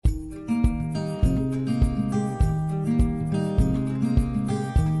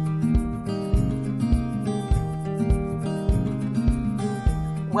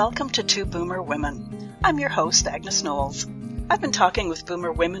welcome to Two Boomer Women. I'm your host, Agnes Knowles. I've been talking with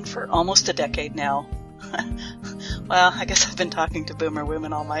Boomer women for almost a decade now. Well, I guess I've been talking to Boomer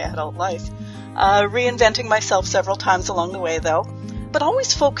women all my adult life. Reinventing myself several times along the way, though, but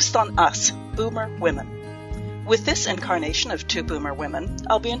always focused on us, Boomer women. With this incarnation of Two Boomer Women,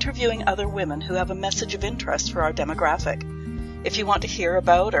 I'll be interviewing other women who have a message of interest for our demographic. If you want to hear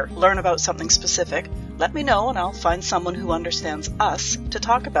about or learn about something specific, let me know and I'll find someone who understands us to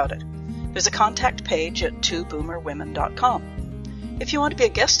talk about it. There's a contact page at twoboomerwomen.com. If you want to be a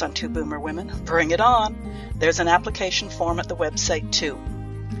guest on Two Boomer Women, bring it on. There's an application form at the website too.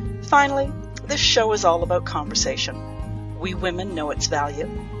 Finally, this show is all about conversation. We women know its value.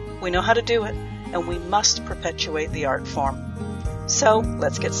 We know how to do it, and we must perpetuate the art form. So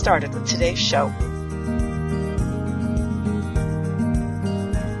let's get started with today's show.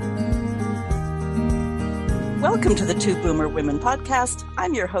 Welcome to the Two Boomer Women podcast.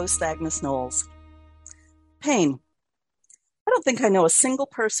 I'm your host, Agnes Knowles. Pain. I don't think I know a single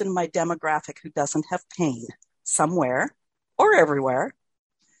person in my demographic who doesn't have pain somewhere or everywhere.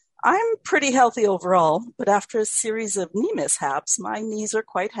 I'm pretty healthy overall, but after a series of knee mishaps, my knees are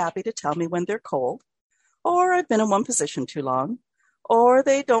quite happy to tell me when they're cold, or I've been in one position too long, or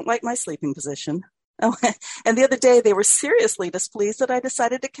they don't like my sleeping position. Oh, and the other day, they were seriously displeased that I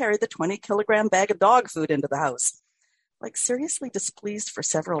decided to carry the 20-kilogram bag of dog food into the house. Like, seriously displeased for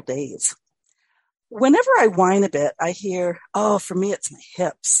several days. Whenever I whine a bit, I hear, oh, for me, it's my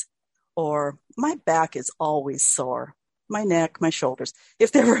hips. Or, my back is always sore. My neck, my shoulders.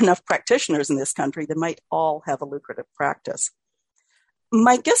 If there were enough practitioners in this country, they might all have a lucrative practice.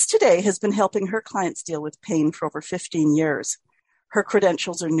 My guest today has been helping her clients deal with pain for over 15 years. Her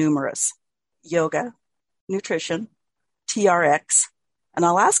credentials are numerous. Yoga, nutrition, TRX, and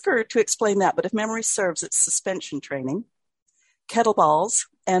I'll ask her to explain that, but if memory serves, it's suspension training, kettlebells,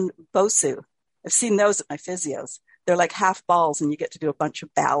 and BOSU. I've seen those at my physios. They're like half balls, and you get to do a bunch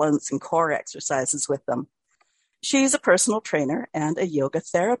of balance and core exercises with them. She's a personal trainer and a yoga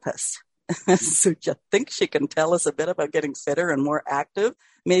therapist. So do you think she can tell us a bit about getting fitter and more active,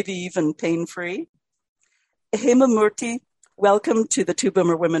 maybe even pain-free? Hema Murthy, welcome to the Two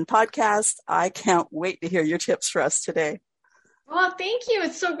Boomer Women podcast. I can't wait to hear your tips for us today. Well, thank you.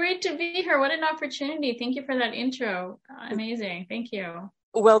 It's so great to be here. What an opportunity. Thank you for that intro. Amazing. Thank you.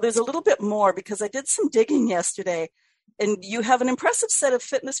 Well, there's a little bit more because I did some digging yesterday, and you have an impressive set of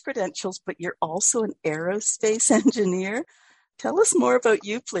fitness credentials, but you're also an aerospace engineer. Tell us more about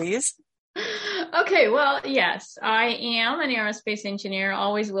you, please. Okay, well, yes, I am an aerospace engineer,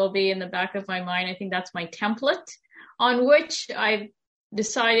 always will be in the back of my mind. I think that's my template on which I've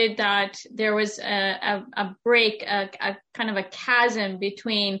decided that there was a break, a kind of a chasm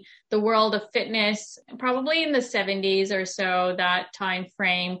between the world of fitness, probably in the 70s or so, that time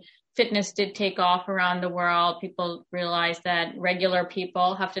frame. Fitness did take off around the world. People realized that regular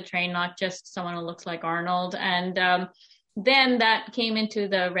people have to train, not just someone who looks like Arnold. And then that came into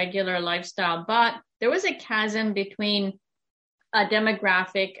the regular lifestyle. But there was a chasm between a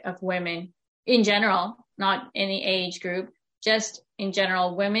demographic of women in general, not any age group, just in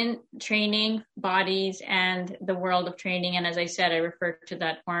general, women training bodies and the world of training. And as I said, I refer to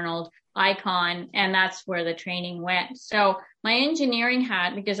that Arnold icon, and that's where the training went. So my engineering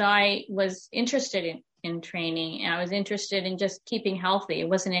hat, because I was interested in training, and I was interested in just keeping healthy. It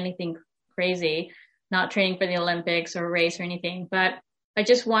wasn't anything crazy, not training for the Olympics or a race or anything, but I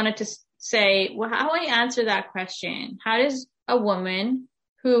just wanted to say, well, how do I answer that question? How does a woman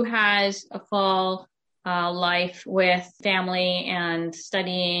who has a full life with family and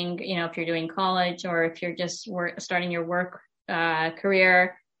studying, if you're doing college or if you're just starting your work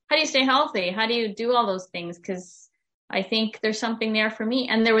career, how do you stay healthy? How do you do all those things? Because I think there's something there for me.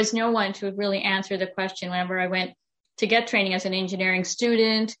 And there was no one to really answer the question whenever I went to get training as an engineering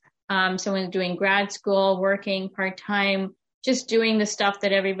student, someone doing grad school, working part-time, just doing the stuff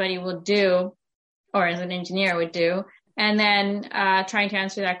that everybody would do, or as an engineer would do. And then trying to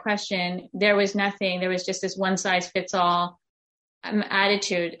answer that question, there was nothing. There was just this one-size-fits-all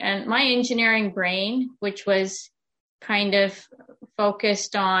attitude. And my engineering brain, which was kind of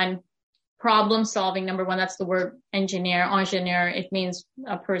focused on problem solving, number one, that's the word engineer. It means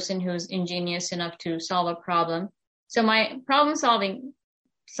a person who's ingenious enough to solve a problem. So my problem-solving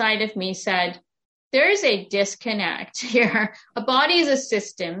side of me said, there is a disconnect here. A body is a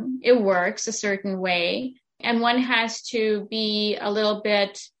system. It works a certain way. And one has to be a little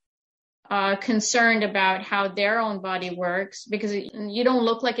bit concerned about how their own body works, because you don't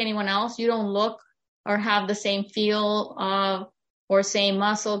look like anyone else. You don't look or have the same feel or same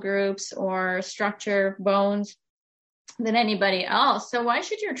muscle groups or structure, bones. than anybody else. So why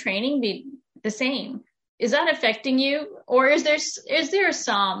should your training be the same? Is that affecting you? Or is there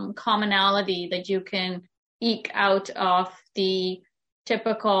some commonality that you can eke out of the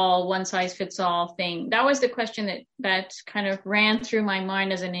typical one size fits all thing? That was the question that kind of ran through my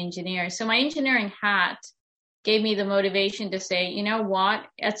mind as an engineer. So my engineering hat gave me the motivation to say, you know what,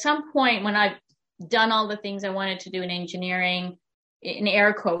 at some point when I've done all the things I wanted to do in engineering, in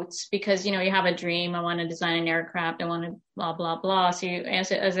air quotes, because, you know, you have a dream. I want to design an aircraft. I want to blah, blah, blah. So you,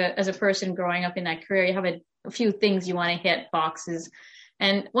 as a person growing up in that career, you have a few things you want to hit, boxes.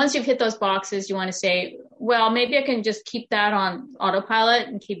 And once you've hit those boxes, you want to say, well, maybe I can just keep that on autopilot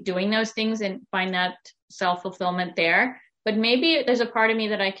and keep doing those things and find that self-fulfillment there. But maybe there's a part of me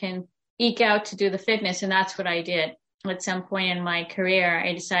that I can eke out to do the fitness. And that's what I did. At some point in my career,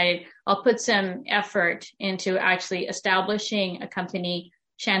 I decided I'll put some effort into actually establishing a company,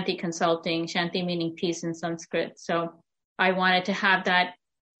 Shanti Consulting, Shanti meaning peace in Sanskrit. So I wanted to have that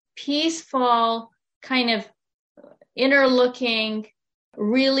peaceful kind of inner looking,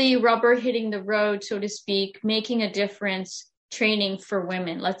 really rubber hitting the road, so to speak, making a difference training for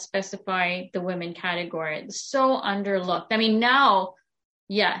women. Let's specify the women category. It's so underlooked. I mean, now,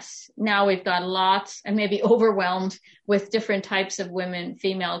 yes, now we've got lots and maybe overwhelmed with different types of women,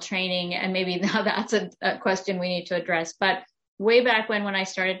 female training. And maybe now that's a question we need to address. But way back when I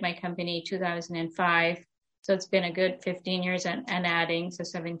started my company, 2005, so it's been a good 15 years and adding, so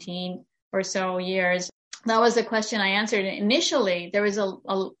 17 or so years. That was the question I answered. And initially, there was a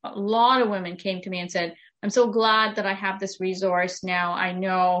lot of women came to me and said, I'm so glad that I have this resource. Now I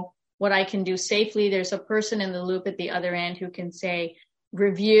know what I can do safely. There's a person in the loop at the other end who can say,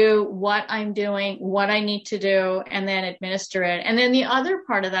 review what I'm doing, what I need to do, and then administer it. And then the other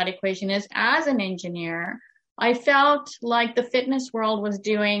part of that equation is, as an engineer, I felt like the fitness world was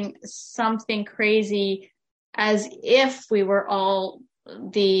doing something crazy, as if we were all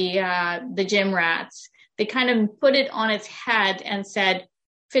the gym rats. They kind of put it on its head and said,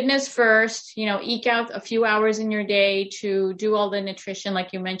 fitness first, you know, eke out a few hours in your day to do all the nutrition,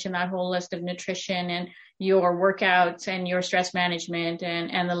 like you mentioned, that whole list of nutrition and your workouts and your stress management,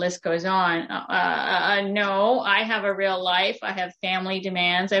 and the list goes on. No, I have a real life. I have family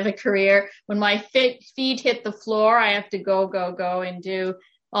demands. I have a career. When my feet hit the floor, I have to go and do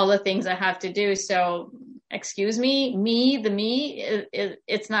all the things I have to do. So excuse me,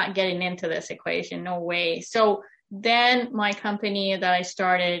 it's not getting into this equation. No way. So then my company that I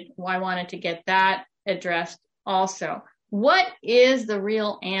started, I wanted to get that addressed also. What is the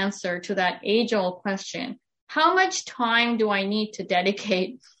real answer to that age-old question? How much time do I need to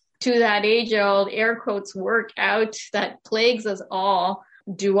dedicate to that age-old, air quotes, workout that plagues us all?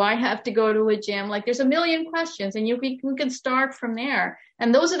 Do I have to go to a gym? Like, there's a million questions, and we can start from there.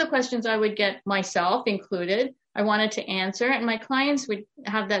 And those are the questions I would get, myself included, I wanted to answer, and my clients would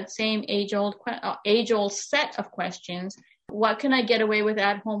have that same age-old set of questions. What can I get away with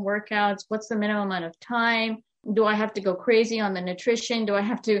at-home workouts? What's the minimum amount of time? Do I have to go crazy on the nutrition? Do I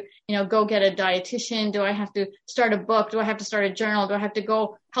have to, go get a dietitian? Do I have to start a book? Do I have to start a journal? Do I have to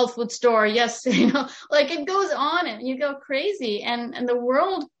go health food store? Yes, like it goes on and you go crazy. And the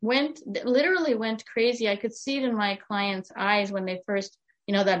world literally went crazy. I could see it in my clients' eyes when they first,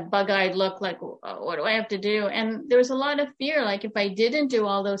 that bug-eyed look, like, oh, what do I have to do? And there was a lot of fear. Like, if I didn't do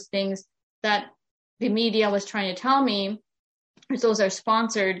all those things that the media was trying to tell me, those are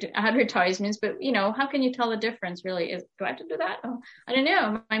sponsored advertisements, but how can you tell the difference really? Do I have to do that? Oh, I don't know.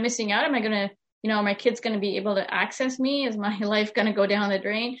 Am I missing out? Am I going to, are my kids going to be able to access me? Is my life going to go down the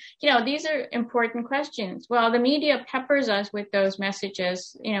drain? These are important questions. Well, the media peppers us with those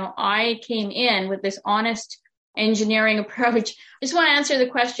messages. I came in with this honest engineering approach. I just want to answer the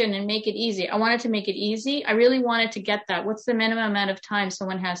question and make it easy. I wanted to make it easy. I really wanted to get that. What's the minimum amount of time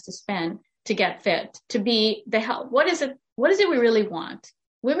someone has to spend to get fit, to be the health? What is it we really want?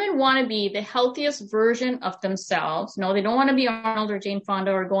 Women want to be the healthiest version of themselves. No, they don't want to be Arnold or Jane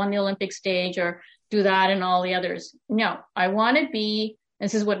Fonda or go on the Olympic stage or do that and all the others. No, I want to be,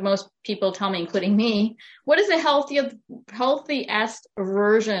 this is what most people tell me, including me, what is the healthiest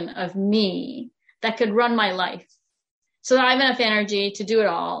version of me that could run my life so that I have enough energy to do it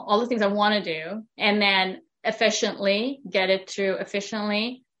all the things I want to do, and then efficiently get it through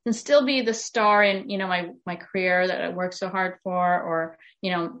efficiently, and still be the star in, my career that I work so hard for, or,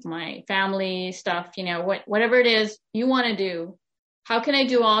 my family stuff, whatever it is you want to do. How can I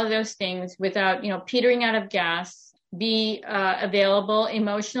do all of those things without, petering out of gas, be available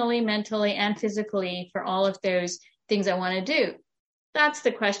emotionally, mentally, and physically for all of those things I want to do? That's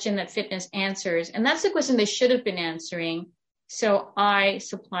the question that fitness answers. And that's the question they should have been answering. So I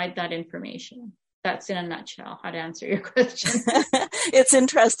supplied that information. that's in a nutshell how to answer your question. It's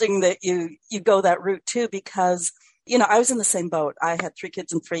interesting that you go that route too, because I was in the same boat. I had 3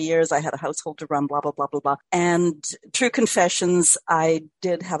 kids in 3 years. I had a household to run, blah, blah, blah, blah, blah. And true confessions, I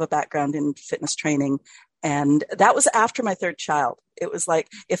did have a background in fitness training. And that was after my 3rd child. It was like,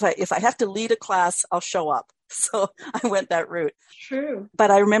 if I have to lead a class, I'll show up. So I went that route. True.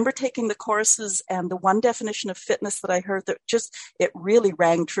 But I remember taking the courses, and the one definition of fitness that I heard that it really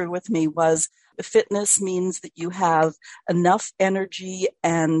rang true with me was fitness means that you have enough energy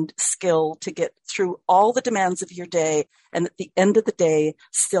and skill to get through all the demands of your day, and at the end of the day,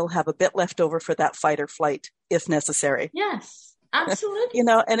 still have a bit left over for that fight or flight if necessary. Yes, absolutely.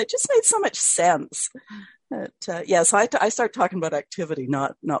 And it just made so much sense. So I started talking about activity,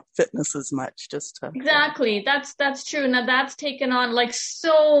 not fitness as much. Exactly. That's true. Now that's taken on like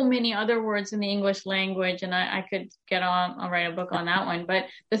so many other words in the English language, and I could I'll write a book on that one. But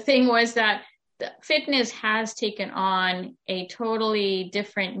the thing was that fitness has taken on a totally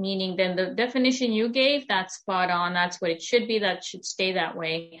different meaning than the definition you gave. That's spot on. That's what it should be. That should stay that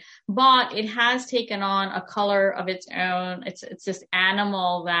way. But it has taken on a color of its own. It's this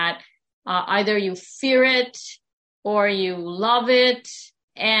animal that either you fear it or you love it,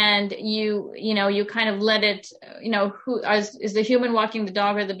 and you kind of let it, who is the human walking the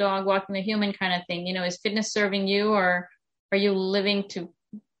dog or the dog walking the human kind of thing. Is fitness serving you, or are you living to,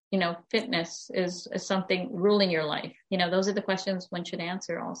 fitness is something ruling your life? Those are the questions one should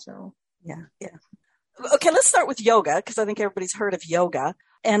answer also. Yeah. Okay, let's start with yoga, because I think everybody's heard of yoga.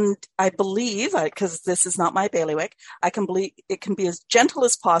 And I believe, because this is not my bailiwick, believe it can be as gentle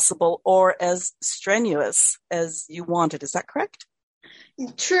as possible or as strenuous as you want it. Is that correct?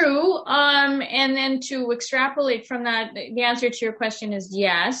 True. And then to extrapolate from that, the answer to your question is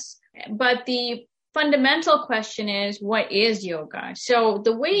yes. But the fundamental question is, what is yoga? So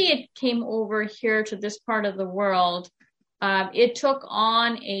the way it came over here to this part of the world, it took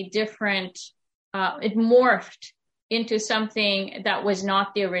on a different, it morphed into something that was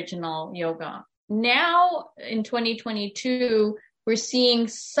not the original yoga. Now in 2022, we're seeing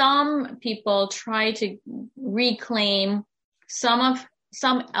some people try to reclaim some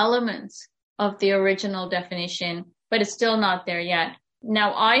elements of the original definition, but it's still not there yet.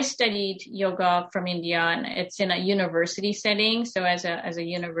 Now, I studied yoga from India, and it's in a university setting, so as a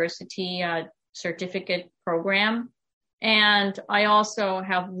university certificate program. And I also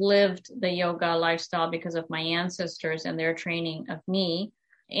have lived the yoga lifestyle because of my ancestors and their training of me.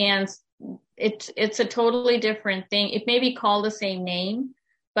 And it's a totally different thing. It may be called the same name,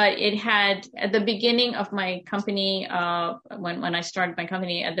 but it had, at the beginning of my company, when I started my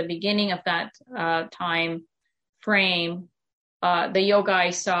company, at the beginning of that time frame, the yoga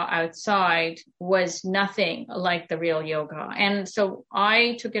I saw outside was nothing like the real yoga. And so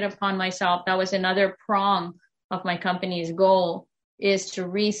I took it upon myself. That was another prong of my company's goal, is to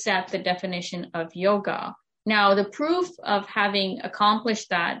reset the definition of yoga. Now, the proof of having accomplished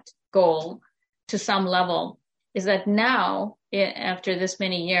that goal to some level is that now, after this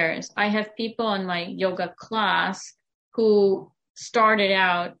many years, I have people in my yoga class who started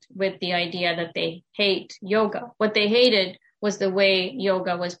out with the idea that they hate yoga. What they hated was the way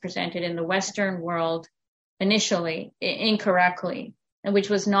yoga was presented in the Western world initially, incorrectly, and which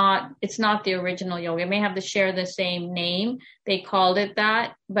was it's not the original yoga. It may have to share the same name. They called it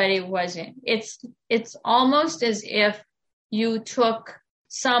that, but it wasn't. It's almost as if you took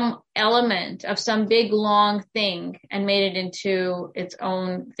some element of some big long thing and made it into its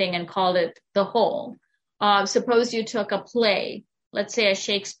own thing and called it the whole. Suppose you took a play, let's say a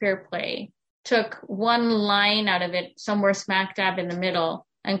Shakespeare play, took one line out of it somewhere smack dab in the middle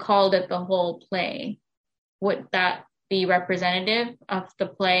and called it the whole play. Would that be representative of the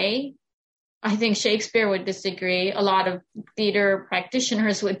play? I think Shakespeare would disagree. A lot of theater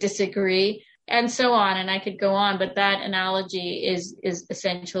practitioners would disagree, and so on. And I could go on, but that analogy is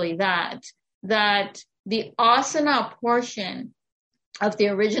essentially that the asana portion of the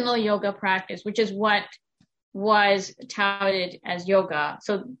original yoga practice, which is what was touted as yoga.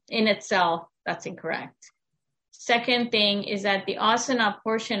 So in itself, that's incorrect. Second thing is that the asana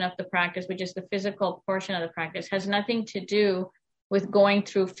portion of the practice, which is the physical portion of the practice, has nothing to do with going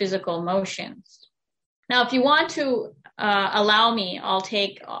through physical motions. Now, if you want to allow me, I'll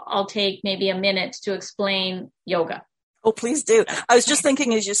take maybe a minute to explain yoga. Oh, please do. I was just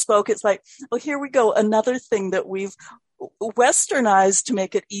thinking as you spoke, it's like, well, here we go. Another thing that we've westernized to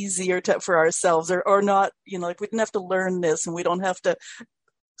make it easier for ourselves, or not, like we didn't have to learn this and we don't have to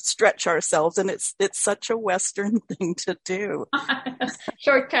stretch ourselves, and it's such a Western thing to do.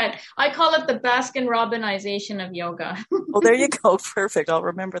 Shortcut. I call it the Baskin Robbinization of yoga. Oh, there you go. Perfect. I'll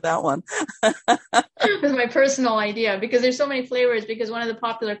remember that one. It's my personal idea, because there's so many flavors. Because one of the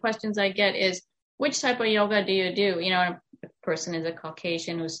popular questions I get is, which type of yoga do you do? You know, a person is a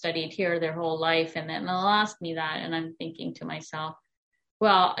Caucasian who studied here their whole life, and then they'll ask me that, and I'm thinking to myself,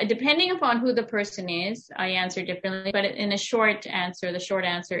 well, depending upon who the person is, I answer differently. But in a short answer, the short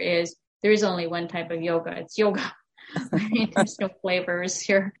answer is there is only one type of yoga. It's yoga. There's no flavors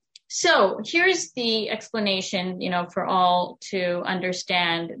here. So here's the explanation, you know, for all to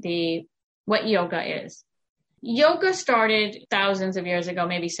understand what yoga is. Yoga started thousands of years ago,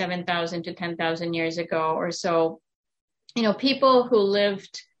 maybe 7,000 to 10,000 years ago or so. You know, people who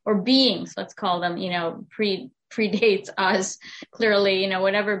lived, or beings, let's call them, you know, predates us clearly, you know,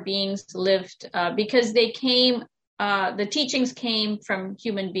 whatever beings lived, because they came, the teachings came from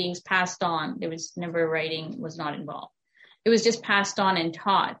human beings passed on. There was never writing, was not involved. It was just passed on and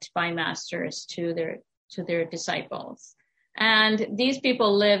taught by masters to their disciples. And these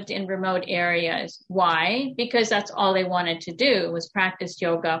people lived in remote areas. Why? Because that's all they wanted to do, was practice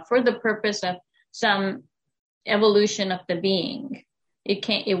yoga for the purpose of some evolution of the being.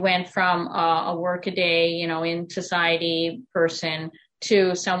 It went from a workaday, you know, in society person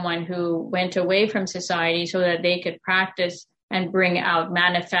to someone who went away from society so that they could practice and bring out,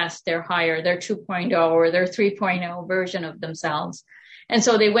 manifest their 2.0 or their 3.0 version of themselves. And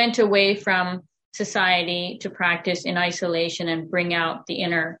so they went away from society to practice in isolation and bring out the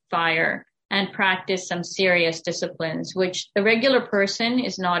inner fire and practice some serious disciplines, which the regular person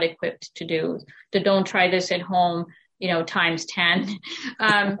is not equipped to do. So don't try this at home, you know, times 10.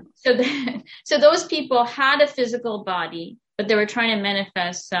 So those people had a physical body, but they were trying to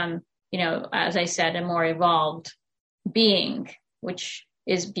manifest some, you know, as I said, a more evolved being, which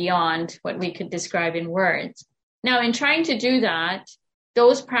is beyond what we could describe in words. Now, in trying to do that,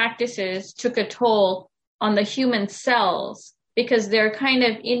 those practices took a toll on the human cells, because they're kind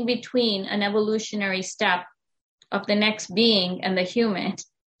of in between an evolutionary step of the next being and the human.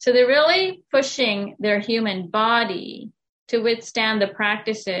 So they're really pushing their human body to withstand the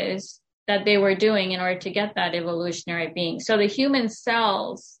practices that they were doing in order to get that evolutionary being. So the human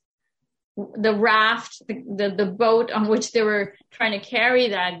cells, the raft, the boat on which they were trying to carry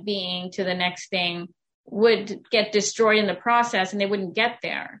that being to the next thing, would get destroyed in the process, and they wouldn't get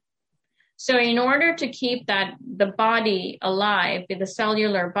there. So in order to keep the body alive, the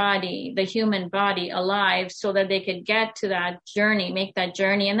cellular body, the human body alive, so that they could get to that journey, make that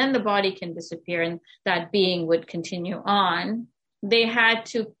journey, and then the body can disappear and that being would continue on, they had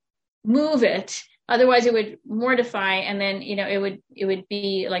to move it. Otherwise it would mortify, and then, you know, it would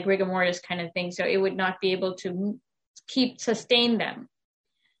be like rigor mortis kind of thing. So it would not be able to sustain them.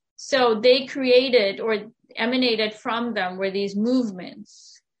 So they created, or emanated from them, were these movements,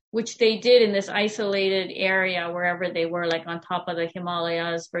 which they did in this isolated area, wherever they were, like on top of the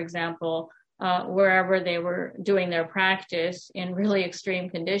Himalayas, for example, wherever they were doing their practice in really extreme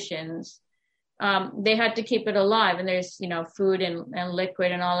conditions. They had to keep it alive. And there's, you know, food and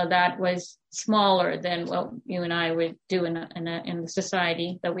liquid and all of that was smaller than what you and I would do in the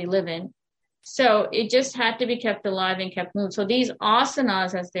society that we live in. So it just had to be kept alive and kept moved. So these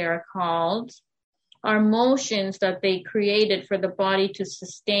asanas, as they are called, are motions that they created for the body to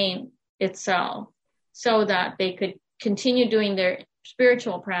sustain itself, so that they could continue doing their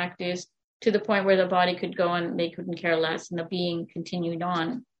spiritual practice to the point where the body could go and they couldn't care less, and the being continued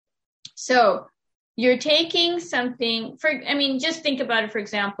on. So you're taking something just think about it. For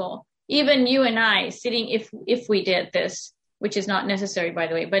example, even you and I sitting, if we did this, which is not necessary, by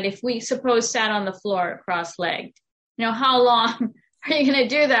the way, but if we suppose sat on the floor cross-legged, you know, how long are you going to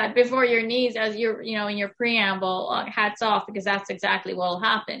do that before your knees, as you're, you know, in your preamble, hats off, because that's exactly what will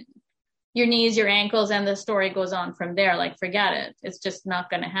happen. Your knees, your ankles, and the story goes on from there. Like, forget it. It's just not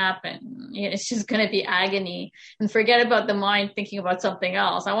going to happen. It's just going to be agony. And forget about the mind thinking about something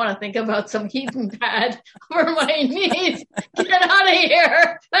else. I want to think about some heating pad for my knees. Get out of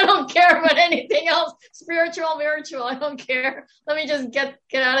here. I don't care about anything else. Spiritual, I don't care. Let me just get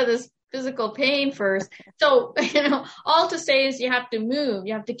out of this physical pain first. So, you know, all to say is you have to move.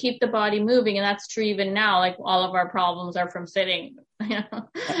 You have to keep the body moving. And that's true even now. Like, all of our problems are from sitting, you know,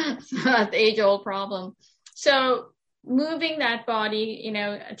 so that's the age-old problem. So moving that body, you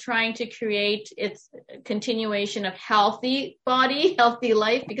know, trying to create its continuation of healthy body, healthy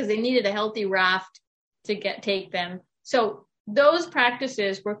life, because they needed a healthy raft to take them. So those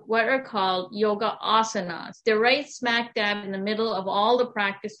practices were what are called yoga asanas. They're right smack dab in the middle of all the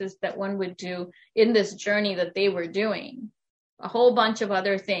practices that one would do in this journey that they were doing. a whole bunch of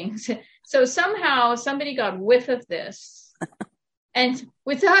other things. So somehow somebody got whiff of this. And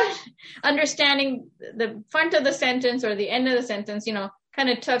without understanding the front of the sentence or the end of the sentence, kind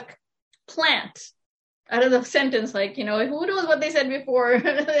of took plant out of the sentence, like, who knows what they said before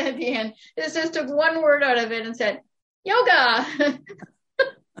at the end. It just took one word out of it and said, yoga.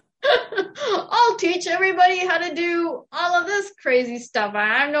 I'll teach everybody how to do all of this crazy stuff.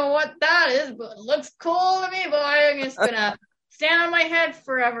 I don't know what that is, but it looks cool to me, but I'm just going to stand on my head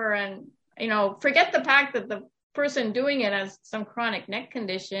forever and, forget the fact that the person doing it has some chronic neck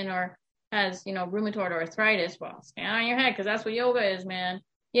condition or has, rheumatoid arthritis. Well, stand on your head because that's what yoga is, man.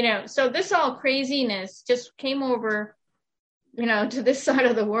 So this all craziness just came over, to this side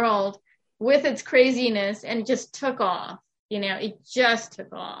of the world with its craziness and just took off. It just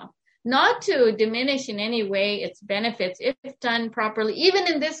took off. Not to diminish in any way its benefits if done properly, even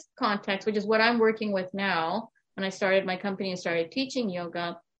in this context, which is what I'm working with now. When I started my company and started teaching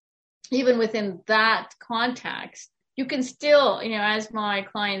yoga, even within that context, you can still, as my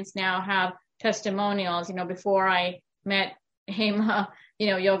clients now have testimonials, before I met Hema,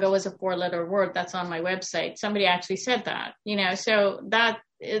 yoga was a 4-letter word. That's on my website. Somebody actually said that, so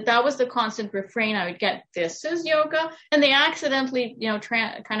that was the constant refrain I would get. This is yoga. And they accidentally,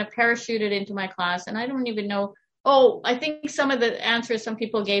 kind of parachuted into my class. And I don't even know. Oh, I think some of the answers some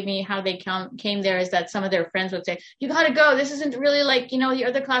people gave me, how they came there, is that some of their friends would say, you got to go. This isn't really like, the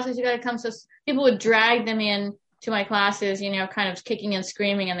other classes, you got to come. So people would drag them in to my classes, kind of kicking and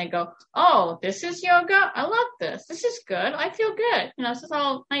screaming. And they go, oh, this is yoga. I love this. This is good. I feel good. This is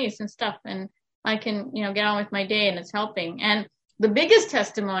all nice and stuff. And I can, get on with my day and it's helping. And the biggest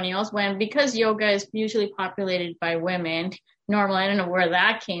testimonials because yoga is usually populated by women. Normally, I don't know where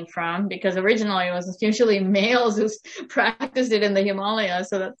that came from, because originally it was usually males who practiced it in the Himalayas.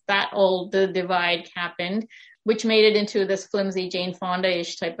 So that old divide happened, which made it into this flimsy Jane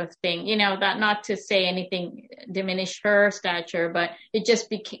Fonda-ish type of thing. That, not to say anything, diminish her stature, but it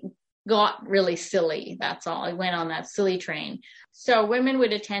just got really silly. That's all. I went on that silly train. So women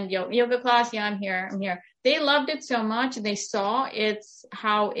would attend yoga class. Yeah, I'm here. They loved it so much. They saw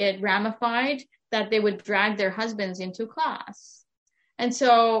how it ramified, that they would drag their husbands into class. And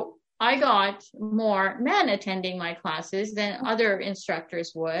so I got more men attending my classes than other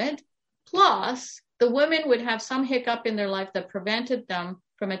instructors would. Plus, the women would have some hiccup in their life that prevented them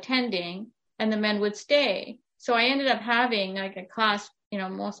from attending, and the men would stay. So I ended up having like a class,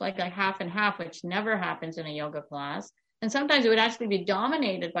 most like half and half, which never happens in a yoga class. And sometimes it would actually be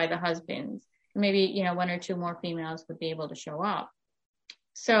dominated by the husbands. Maybe, 1 or 2 more females would be able to show up.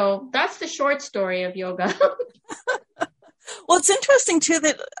 So that's the short story of yoga. Well, it's interesting too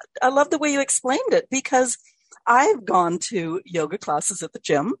that I love the way you explained it, because I've gone to yoga classes at the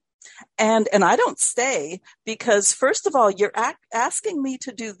gym and I don't stay because, first of all, you're asking me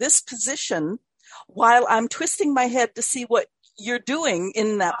to do this position while I'm twisting my head to see what you're doing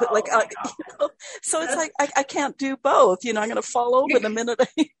in that, but so it's like I can't do both. I'm going to fall over the minute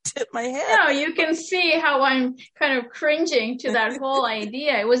I tip my head. No, you can see how I'm kind of cringing to that whole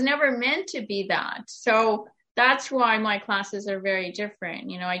idea. It was never meant to be that. So that's why my classes are very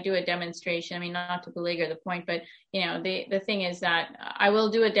different. I do a demonstration. I mean, not to belabor the point, but the thing is that I will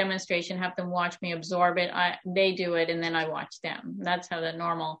do a demonstration, have them watch me absorb it. They do it, and then I watch them. That's how the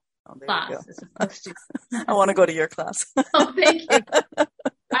normal class is supposed to. I want to go to your class. Oh, thank you.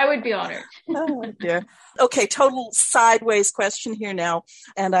 I would be honored. Oh, dear. Okay, total sideways question here now,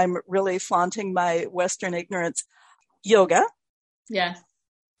 and I'm really flaunting my Western ignorance. Yoga. Yes.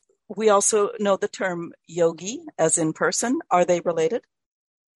 We also know the term yogi, as in person. Are they related?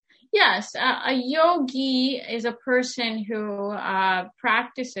 Yes. A yogi is a person who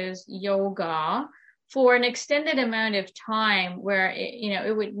practices yoga for an extended amount of time, where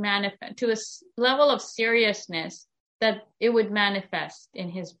it would manifest to a level of seriousness that it would manifest in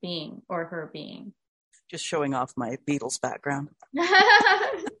his being or her being. Just showing off my Beatles background.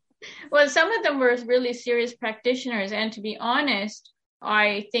 Well, some of them were really serious practitioners, and to be honest,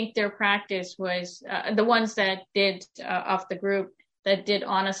 I think their practice was the ones that did of the group that did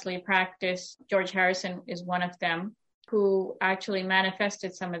honestly practice. George Harrison is one of them, who actually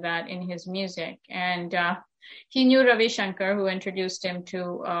manifested some of that in his music. And he knew Ravi Shankar, who introduced him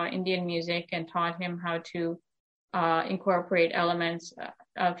to Indian music and taught him how to incorporate elements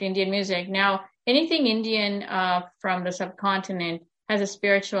of Indian music. Now, anything Indian from the subcontinent has a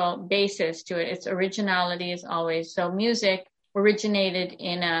spiritual basis to it. Its originality is always. So music originated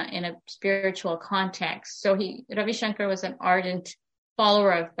in a spiritual context. So Ravi Shankar was an ardent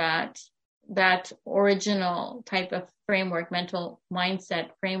follower of that original type of framework, mental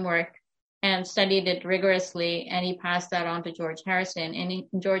mindset framework and studied it rigorously, and he passed that on to George Harrison. And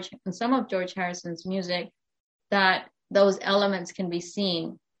in some of George Harrison's music, that those elements can be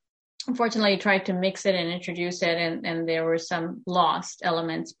seen. Unfortunately, he tried to mix it and introduce it, and there were some lost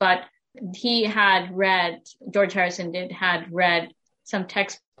elements. But George Harrison had read some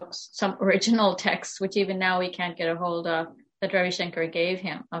textbooks, some original texts, which even now we can't get a hold of, that Ravi Shankar gave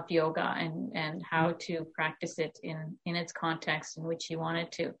him of yoga and how to practice it in its context in which he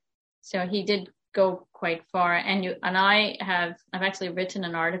wanted to. So he did go quite far. And I've actually written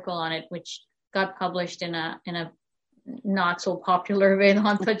an article on it, which got published in a not so popular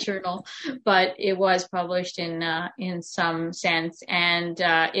Vedanta journal, but it was published in some sense, and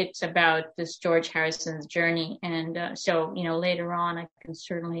it's about this George Harrison's journey. And so later on, I can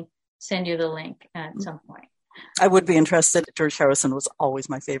certainly send you the link at some point. I would be interested. George Harrison was always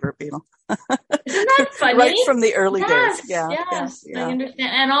my favorite Beatle. Isn't that funny? Right from the early days. Yes, I understand.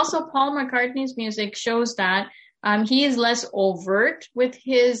 And also Paul McCartney's music shows that he is less overt with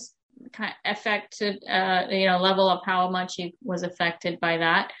his kind of affected, level of how much he was affected by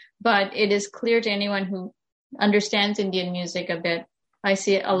that. But it is clear to anyone who understands Indian music a bit. I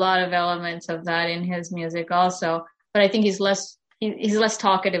see a lot of elements of that in his music also. But I think he's less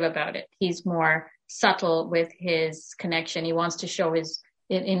talkative about it. He's more subtle with his connection. He wants to show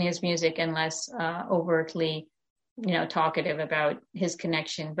in his music and less overtly, talkative about his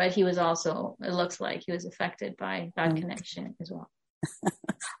connection. But he was also, it looks like he was affected by that connection as well.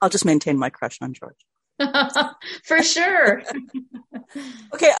 I'll just maintain my crush on George. For sure.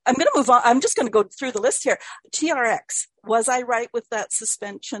 Okay, I'm going to move on. I'm just going to go through the list here. TRX. Was I right with that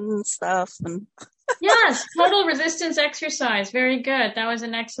suspension stuff? Yes, total resistance exercise. Very good. That was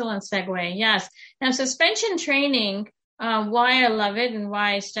an excellent segue. Yes. Now, suspension training, why I love it and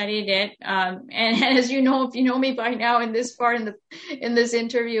why I studied it. And as you know, if you know me by now in this part in this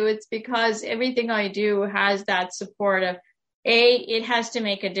interview, it's because everything I do has that support of, it has to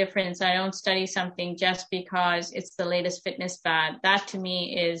make a difference. I don't study something just because it's the latest fitness fad. That to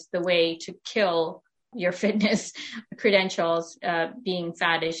me is the way to kill your fitness credentials, being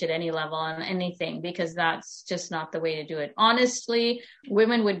faddish at any level on anything, because that's just not the way to do it. Honestly,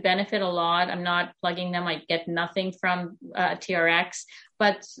 women would benefit a lot. I'm not plugging them. I get nothing from TRX,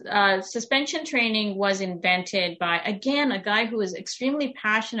 but suspension training was invented by, again, a guy who is extremely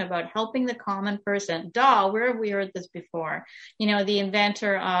passionate about helping the common person. Where have we heard this before? The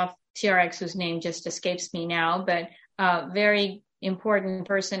inventor of TRX, whose name just escapes me now, but very important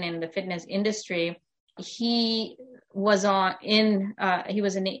person in the fitness industry. He is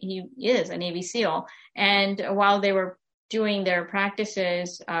a Navy SEAL, and while they were doing their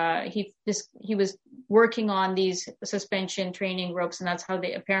practices, he was working on these suspension training ropes, and that's how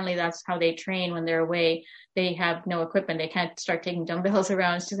they train when they're away. They have no equipment. They can't start taking dumbbells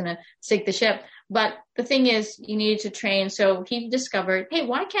around. It's just going to sink the ship. But the thing is, you need to train. So he discovered, hey,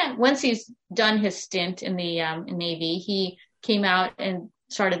 once he's done his stint in the Navy, he came out and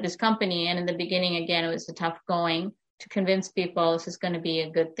started this company. And in the beginning, again, it was a tough going to convince people this is going to be a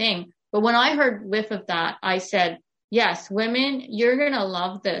good thing. But when I heard whiff of that, I said, yes, women, you're going to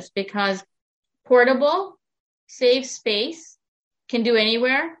love this because portable, saves space, can do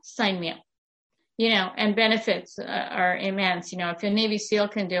anywhere, sign me up. And benefits are immense. If a Navy SEAL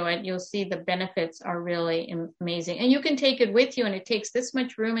can do it, you'll see the benefits are really amazing. And you can take it with you, and it takes this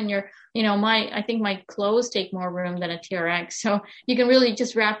much room in your, I think my clothes take more room than a TRX. So you can really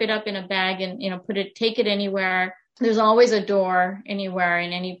just wrap it up in a bag and, take it anywhere. There's always a door anywhere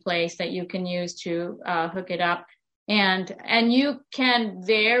in any place that you can use to hook it up. And you can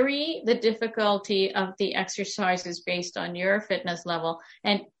vary the difficulty of the exercises based on your fitness level,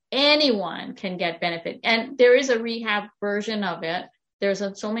 and anyone can get benefit. And there is a rehab version of it. There's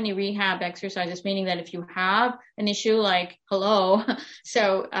so many rehab exercises, meaning that if you have an issue like, like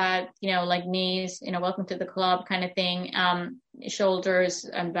knees, welcome to the club kind of thing, shoulders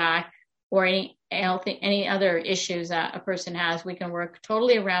and back, or any other issues that a person has, we can work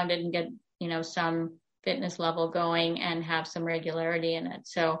totally around it and get, some fitness level going and have some regularity in it.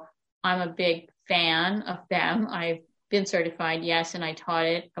 So I'm a big fan of them. I've been certified, yes, and I taught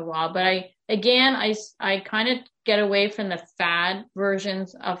it a while, but I kind of get away from the fad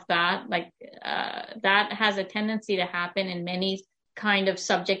versions of that. That has a tendency to happen in many kind of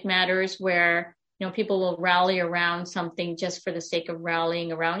subject matters where, people will rally around something just for the sake of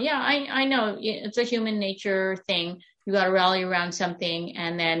rallying around. Yeah, I know it's a human nature thing. You got to rally around something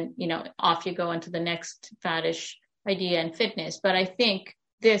and then, off you go into the next faddish idea in fitness. But I think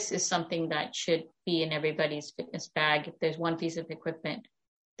this is something that should be in everybody's fitness bag. If there's one piece of equipment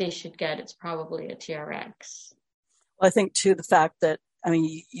they should get, it's probably a TRX. Well, I think too, the fact that I mean,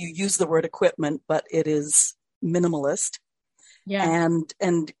 you use the word equipment, but it is minimalist. Yeah.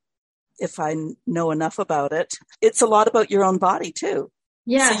 And if I know enough about it, it's a lot about your own body too.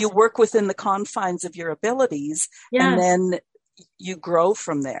 Yes. So you work within the confines of your abilities, yes. and then you grow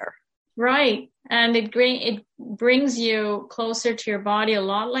from there. Right. And it brings you closer to your body, a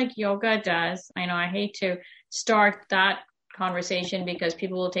lot like yoga does. I know I hate to start that conversation because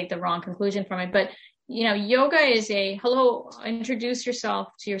people will take the wrong conclusion from it. But, you know, yoga is introduce yourself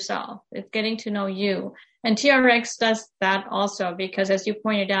to yourself. It's getting to know you. And TRX does that also because, as you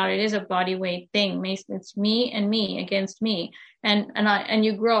pointed out, it is a body weight thing. It's me and me against me. And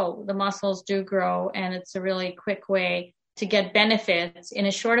you grow. The muscles do grow. And it's a really quick way to get benefits in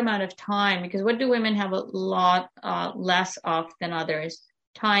a short amount of time, because what do women have a lot less of than others?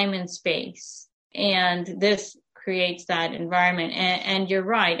 Time and space. And this creates that environment. And you're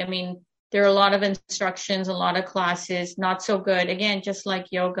right. I mean, there are a lot of instructions, a lot of classes, not so good. Again, just like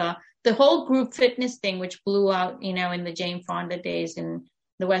yoga, the whole group fitness thing, which blew out, you know, in the Jane Fonda days in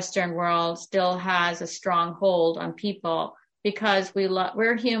the Western world, still has a strong hold on people. Because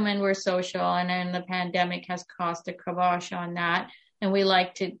we're human, we're social, and then the pandemic has caused a kibosh on that. And we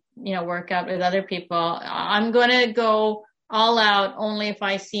like to, you know, work out with other people. I'm going to go all out only if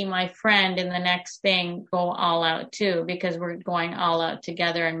I see my friend in the next thing go all out too, because we're going all out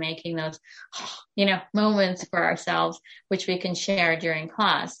together and making those, you know, moments for ourselves, which we can share during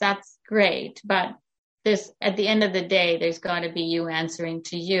class. That's great. But at the end of the day, there's got to be you answering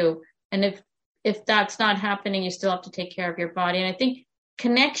to you. And if that's not happening, you still have to take care of your body. And I think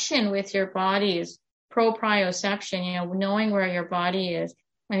connection with your body is proprioception, you know, knowing where your body is.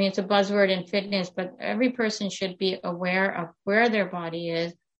 I mean, it's a buzzword in fitness, but every person should be aware of where their body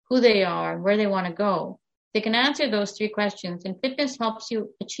is, who they are, and where they want to go. They can answer those 3 questions, and fitness helps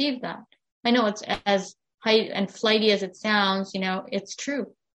you achieve that. I know it's as high and flighty as it sounds, you know, it's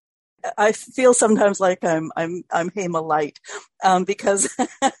true. I feel sometimes like I'm Hema Light, because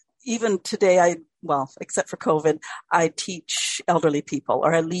even today, except for COVID, I teach elderly people,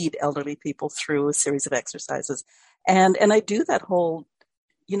 or I lead elderly people through a series of exercises. And I do that whole,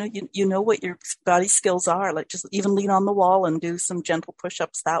 you know what your body skills are, like just even lean on the wall and do some gentle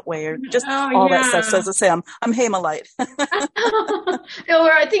push-ups that way, or just that stuff. So as I say, I'm Hema Light.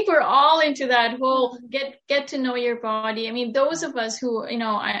 I think we're all into that whole get to know your body. I mean, those of us who, you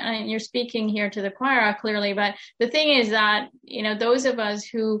know, you're speaking here to the choir clearly, but the thing is that, you know, those of us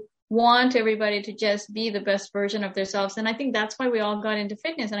who want everybody to just be the best version of themselves. And I think that's why we all got into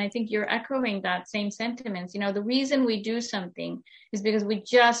fitness. And I think you're echoing that same sentiments. You know, the reason we do something is because we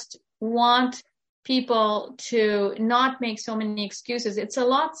just want people to not make so many excuses. It's a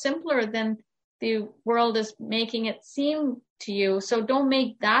lot simpler than the world is making it seem to you. So don't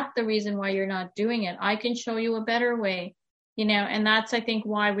make that the reason why you're not doing it. I can show you a better way, you know, and that's, I think,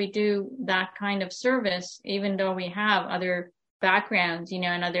 why we do that kind of service, even though we have other backgrounds, you know,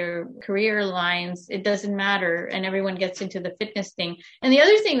 and other career lines. It doesn't matter. And everyone gets into the fitness thing. And the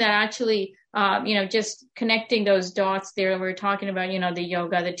other thing that actually, you know, just connecting those dots there, we're talking about, you know, the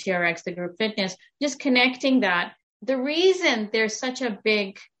yoga, the TRX, the group fitness, just connecting that. The reason there's such a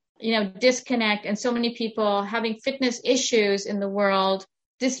big, you know, disconnect and so many people having fitness issues in the world,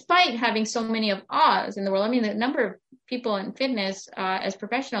 despite having so many of us in the world. I mean, the number of people in fitness as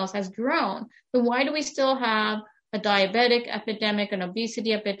professionals has grown. But why do we still have a diabetic epidemic, an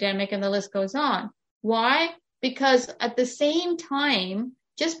obesity epidemic, and the list goes on? Why? Because at the same time,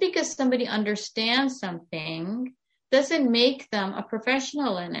 just because somebody understands something doesn't make them a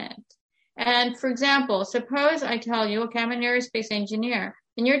professional in it. And for example, suppose I tell you, okay, I'm an aerospace engineer,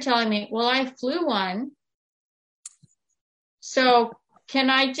 and you're telling me, well, I flew one. So can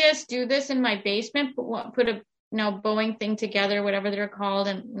I just do this in my basement, put a, you know, Boeing thing together, whatever they're called,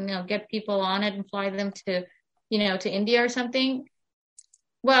 and, you know, get people on it and fly them to, you know, to India or something?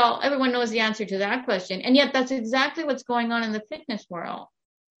 Well, everyone knows the answer to that question. And yet that's exactly what's going on in the fitness world.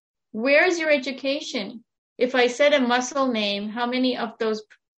 Where's your education? If I said a muscle name, how many of those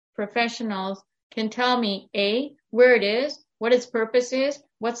professionals can tell me, A, where it is, what its purpose is,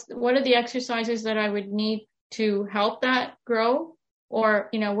 what are the exercises that I would need to help that grow? Or,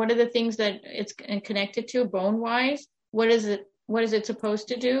 you know, what are the things that it's connected to bone-wise? What is it supposed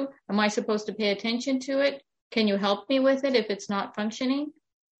to do? Am I supposed to pay attention to it? Can you help me with it if it's not functioning?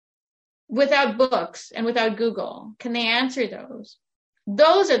 Without books and without Google, can they answer those?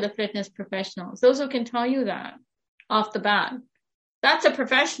 Those are the fitness professionals. Those who can tell you that off the bat. That's a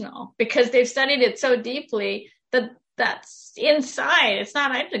professional because they've studied it so deeply that that's inside. It's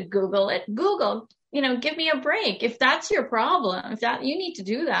not, I have to Google it. Google, give me a break. If that's your problem, if that you need to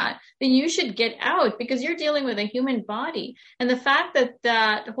do that, then you should get out, because you're dealing with a human body. And the fact that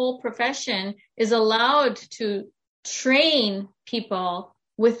that whole profession is allowed to train people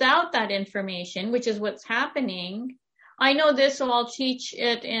without that information, which is what's happening. I know this, so I'll teach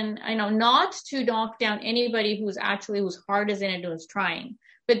it I know not to knock down anybody whose heart is in it, who's trying.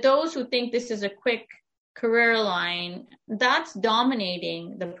 But those who think this is a quick career line, that's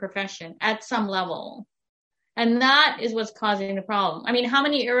dominating the profession at some level. And that is what's causing the problem. I mean, how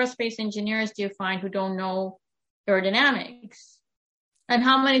many aerospace engineers do you find who don't know aerodynamics? And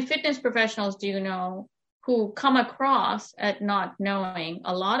how many fitness professionals do you know who come across at not knowing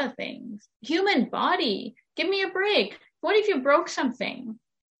a lot of things? Human body, give me a break. What if you broke something?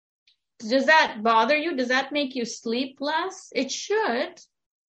 Does that bother you? Does that make you sleep less? It should.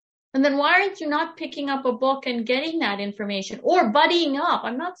 And then why aren't you not picking up a book and getting that information, or buddying up?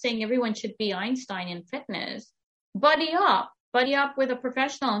 I'm not saying everyone should be Einstein in fitness. Buddy up with a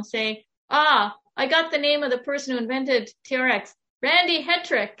professional and say, I got the name of the person who invented TRX, Randy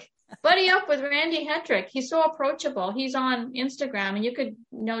Hetrick. Buddy up with Randy Hetrick. He's so approachable. He's on Instagram, and you could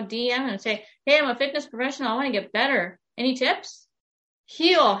DM him and say, hey, I'm a fitness professional. I want to get better. Any tips?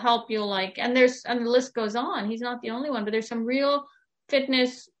 He'll help you, and the list goes on. He's not the only one, but there's some real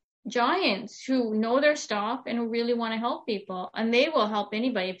fitness giants who know their stuff and who really want to help people, and they will help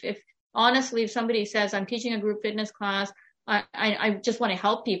anybody. If honestly, if somebody says, I'm teaching a group fitness class, I just want to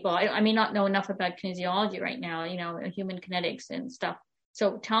help people. I may not know enough about kinesiology right now, human kinetics and stuff.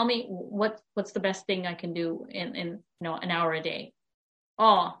 So tell me what's the best thing I can do in an hour a day.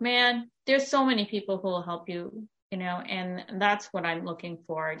 Oh man, there's so many people who will help you, and that's what I'm looking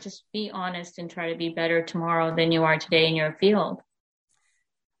for. Just be honest and try to be better tomorrow than you are today in your field.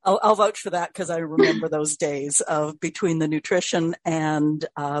 I'll vouch for that, because I remember those days of between the nutrition and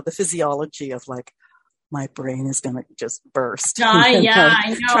the physiology of my brain is going to just burst. I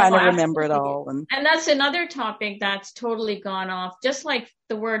know. Trying to remember it all. And that's another topic that's totally gone off. Just like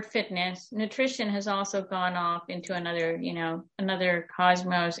the word fitness, nutrition has also gone off into another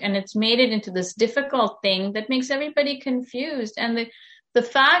cosmos. And it's made it into this difficult thing that makes everybody confused. And the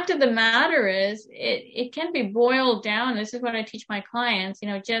fact of the matter is, it can be boiled down. This is what I teach my clients,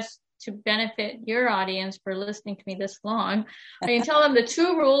 just to benefit your audience for listening to me this long. I can tell them the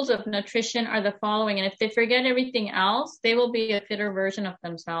 2 rules of nutrition are the following. And if they forget everything else, they will be a fitter version of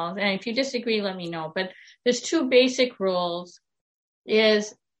themselves. And if you disagree, let me know. But there's 2 basic rules: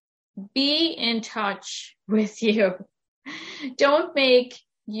 is be in touch with you. Don't make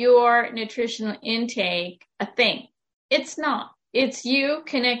your nutritional intake a thing. It's not. It's you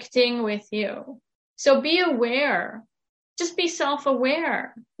connecting with you. So be aware. Just be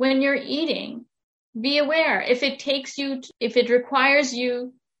self-aware when you're eating. Be aware. If it requires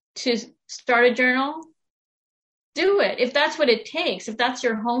you to start a journal, do it. If that's what it takes, if that's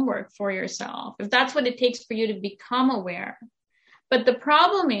your homework for yourself, if that's what it takes for you to become aware. But the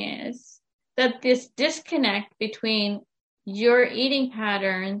problem is that this disconnect between your eating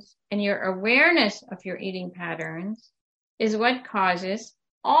patterns and your awareness of your eating patterns is what causes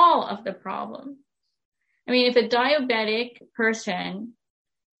all of the problems. I mean, if a diabetic person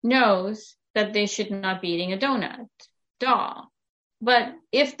knows that they should not be eating a donut, but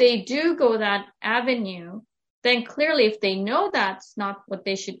if they do go that avenue, then clearly if they know that's not what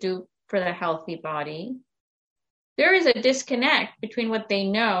they should do for the healthy body, there is a disconnect between what they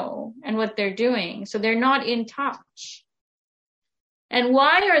know and what they're doing. So they're not in touch. And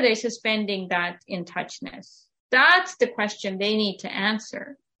why are they suspending that in touchness? That's the question they need to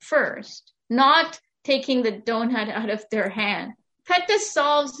answer first, not taking the donut out of their hand. Fitness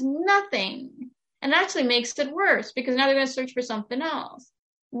solves nothing and actually makes it worse, because now they're going to search for something else.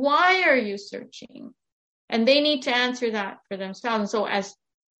 Why are you searching? And they need to answer that for themselves. And so as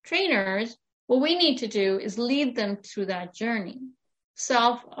trainers, what we need to do is lead them through that journey,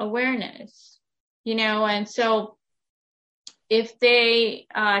 self-awareness, and so if they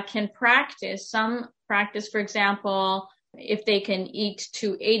can practice, for example, if they can eat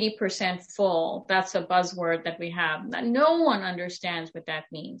to 80% full, that's a buzzword that we have. No one understands what that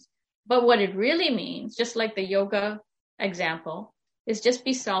means. But what it really means, just like the yoga example, is just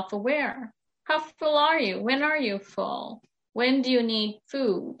be self-aware. How full are you? When are you full? When do you need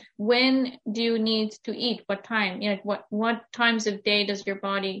food? When do you need to eat? What time? What times of day does your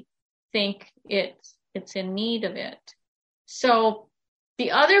body think it's in need of it? So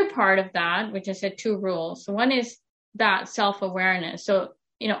the other part of that, which I said 2 rules. So one is that self-awareness. So,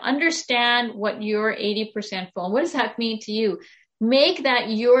 understand what you're 80% full. What does that mean to you? Make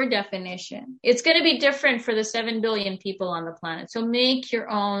that your definition. It's going to be different for the 7 billion people on the planet. So make your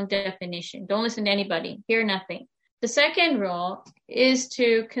own definition. Don't listen to anybody. Hear nothing. The second rule is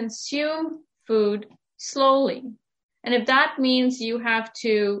to consume food slowly. And if that means you have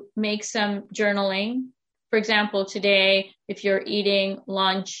to make some journaling, for example, today, if you're eating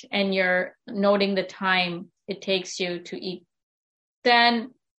lunch and you're noting the time it takes you to eat,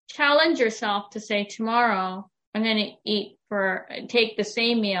 then challenge yourself to say, tomorrow, I'm going to take the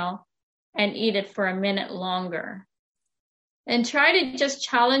same meal and eat it for a minute longer. And try to just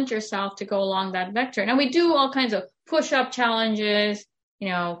challenge yourself to go along that vector. Now we do all kinds of push-up challenges,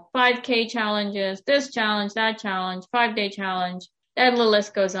 5K challenges, this challenge, that challenge, 5-day challenge, and the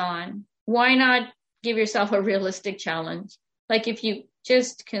list goes on. Why not give yourself a realistic challenge? Like if you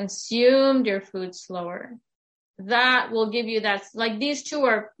just consumed your food slower, that will give you that, like these two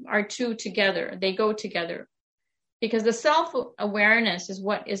are two together. They go together. Because the self-awareness is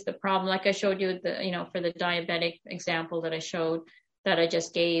what is the problem. Like I showed you for the diabetic example that I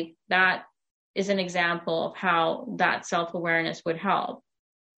just gave, that is an example of how that self-awareness would help.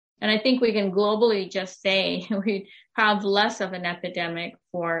 And I think we can globally just say we have less of an epidemic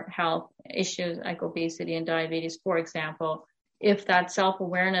for health issues like obesity and diabetes, for example, if that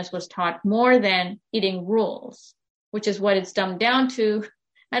self-awareness was taught more than eating rules, which is what it's dumbed down to.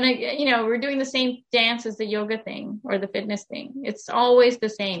 And we're doing the same dance as the yoga thing or the fitness thing. It's always the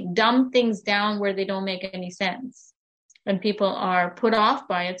same. Dumb things down where they don't make any sense. And people are put off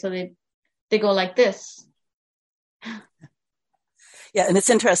by it. So they go like this. Yeah. And it's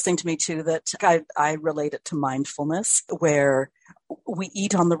interesting to me too, that I relate it to mindfulness, where we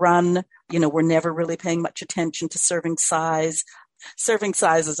eat on the run. We're never really paying much attention to serving size. Serving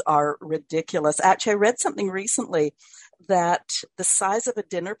sizes are ridiculous. Actually, I read something recently that the size of a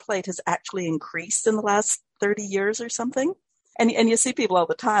dinner plate has actually increased in the last 30 years or something. And you see people all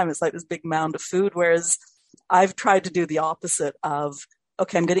the time. It's like this big mound of food, whereas I've tried to do the opposite of,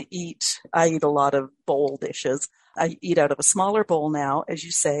 okay, I eat a lot of bowl dishes. I eat out of a smaller bowl now, as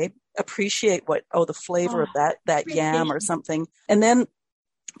you say, appreciate the flavor of that yam or something. And then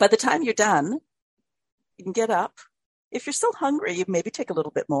by the time you're done, you can get up. If you're still hungry, you maybe take a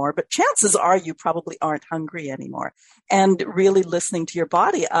little bit more, but chances are you probably aren't hungry anymore. And really listening to your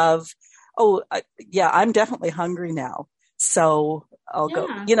body of, I'm definitely hungry now. So I'll go,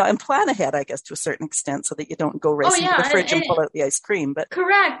 and plan ahead, I guess, to a certain extent so that you don't go racing to the fridge and pull out the ice cream. But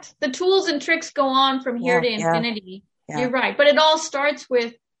correct. The tools and tricks go on from here to infinity. Yeah. You're right. But it all starts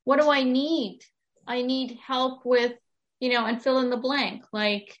with, what do I need? I need help with, and fill in the blank.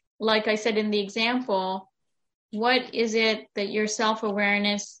 Like I said in the example, what is it that your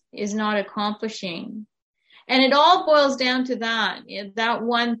self-awareness is not accomplishing? And it all boils down to that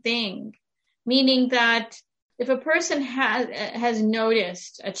one thing, meaning that if a person has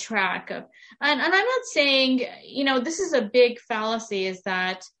noticed a track of, and I'm not saying, this is a big fallacy, is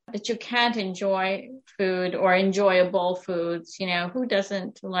that you can't enjoy food or enjoyable foods. Who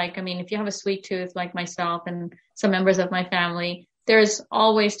doesn't if you have a sweet tooth like myself and some members of my family, there's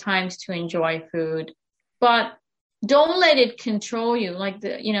always times to enjoy food, but don't let it control you. Like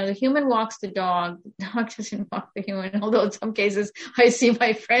the human walks the dog doesn't walk the human. Although in some cases I see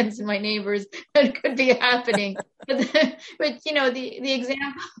my friends and my neighbors that could be happening. But the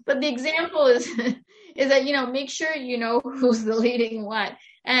example is that, make sure who's the leading what.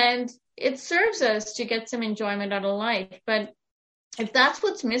 And it serves us to get some enjoyment out of life. But if that's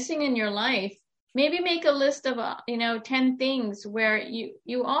what's missing in your life, maybe make a list of, 10 things where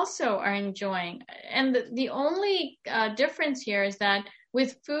you also are enjoying. And the only difference here is that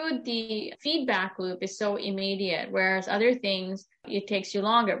with food, the feedback loop is so immediate, whereas other things, it takes you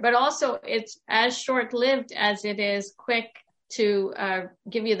longer. But also it's as short-lived as it is quick to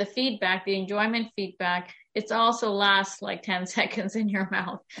give you the feedback, the enjoyment feedback. It also lasts like 10 seconds in your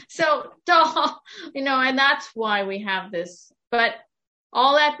mouth. So, and that's why we have this. But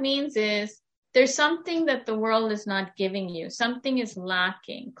all that means is, there's something that the world is not giving you. Something is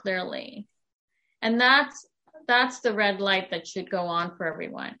lacking, clearly. And that's the red light that should go on for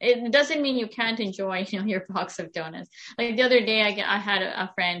everyone. It doesn't mean you can't enjoy, your box of donuts. Like the other day, I had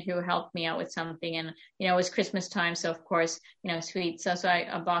a friend who helped me out with something, and, it was Christmas time. So of course, sweets. So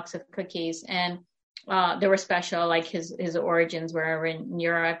a box of cookies, and they were special, like his origins were in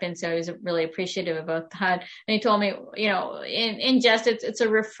Europe. And so he was really appreciative about that. And he told me, in jest, it's a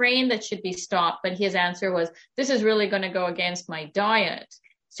refrain that should be stopped. But his answer was, this is really going to go against my diet.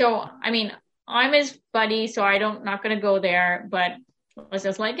 So, I'm his buddy, so not going to go there. But was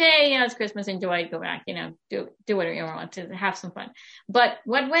just like, hey, yeah, it's Christmas, enjoy, go back, do whatever you want to have some fun. But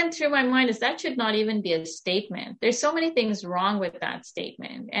what went through my mind is that should not even be a statement. There's so many things wrong with that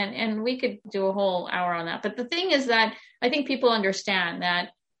statement. And we could do a whole hour on that. But the thing is that I think people understand that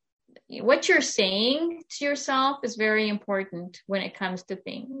what you're saying to yourself is very important when it comes to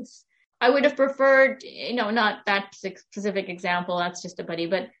things. I would have preferred, not that specific example, that's just a buddy,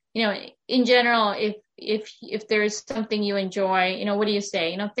 but in general, if there's something you enjoy, what do you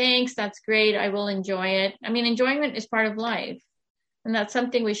say? Thanks, that's great, I will enjoy it. I mean, enjoyment is part of life, and that's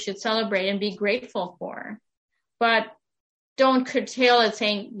something we should celebrate and be grateful for. But don't curtail it,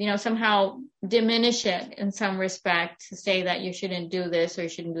 saying, somehow diminish it in some respect to say that you shouldn't do this or you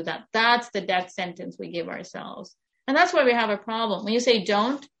shouldn't do that. That's the death sentence we give ourselves. And that's why we have a problem. When you say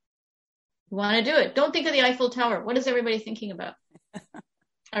don't, you want to do it. Don't think of the Eiffel Tower. What is everybody thinking about?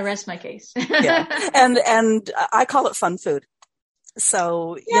 I rest my case. Yeah. And I call it fun food.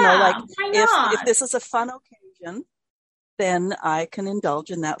 So, if this is a fun occasion, then I can indulge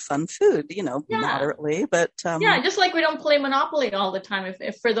in that fun food, moderately, but, just like we don't play Monopoly all the time.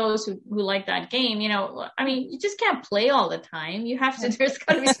 If for those who like that game, you just can't play all the time. There's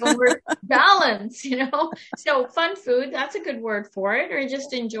got to be some balance, so fun food, that's a good word for it, or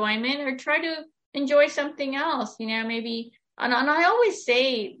just enjoyment, or try to enjoy something else, maybe. And I always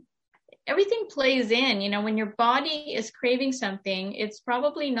say everything plays in, when your body is craving something, it's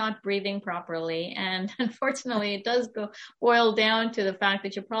probably not breathing properly. And unfortunately, it does boil down to the fact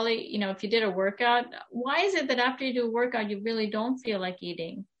that you're probably, if you did a workout, why is it that after you do a workout, you really don't feel like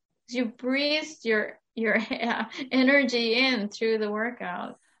eating? Because you breathed your energy in through the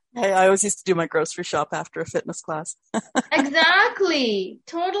workout. I always used to do my grocery shop after a fitness class. Exactly.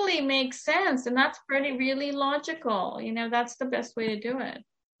 Totally makes sense. And that's really logical. That's the best way to do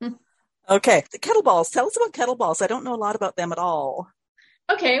it. Okay. The kettlebells. Tell us about kettlebells. I don't know a lot about them at all.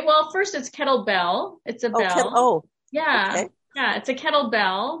 Okay. Well, first it's kettlebell. It's a bell. Yeah. Okay. Yeah. It's a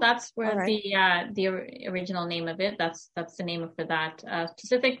kettlebell. That's where the original name of it. That's the name for that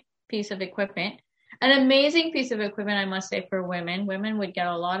specific piece of equipment. An amazing piece of equipment, I must say, for women. Women would get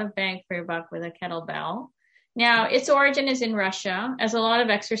a lot of bang for your buck with a kettlebell. Now, its origin is in Russia, as a lot of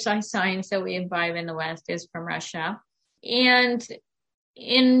exercise science that we imbibe in the West is from Russia. And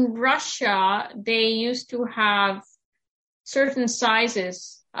in Russia, they used to have certain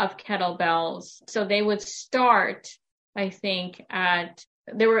sizes of kettlebells. So they would start, I think,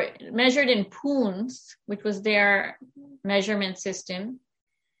 they were measured in pounds, which was their measurement system.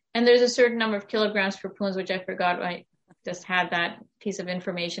 And there's a certain number of kilograms per pounds, which I forgot. I just had that piece of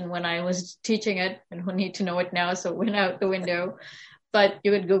information when I was teaching it. I don't need to know it now, so it went out the window. But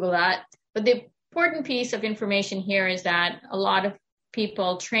you could Google that. But the important piece of information here is that a lot of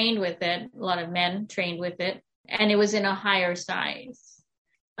people trained with it, a lot of men trained with it, and it was in a higher size.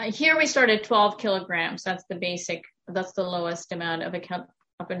 Here we start at 12 kilograms. That's the lowest amount of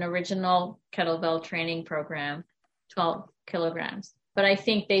an original kettlebell training program, 12 kilograms. But I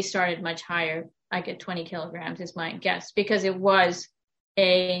think they started much higher. I get 20 kilograms is my guess, because it was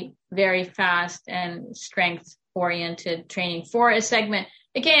a very fast and strength-oriented training for a segment.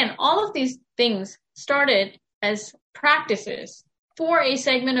 Again, all of these things started as practices for a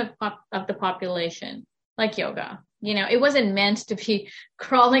segment of the population, like yoga. It wasn't meant to be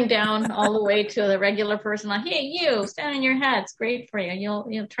crawling down all the way to the regular person like, hey, you, stand on your head. It's great for you.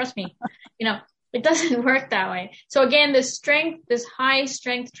 You'll trust me. It doesn't work that way. So again, this high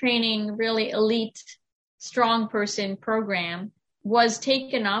strength training, really elite, strong person program was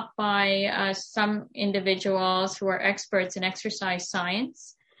taken up by some individuals who are experts in exercise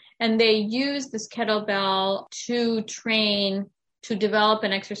science. And they used this kettlebell to train, to develop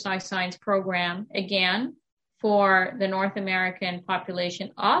an exercise science program, again, for the North American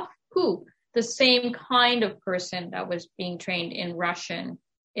population of the same kind of person that was being trained in Russian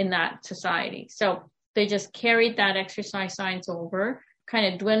in that society. So they just carried that exercise science over,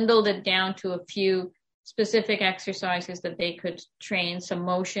 kind of dwindled it down to a few specific exercises that they could train, some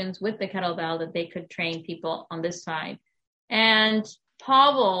motions with the kettlebell that they could train people on this side. And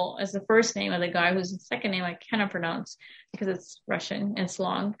Pavel is the first name of the guy, whose second name I cannot pronounce because it's Russian and it's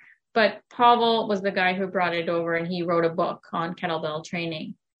long. But Pavel was the guy who brought it over, and he wrote a book on kettlebell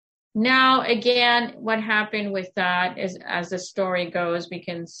training. Now, again, what happened with that is, as the story goes, we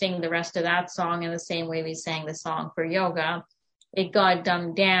can sing the rest of that song in the same way we sang the song for yoga. It got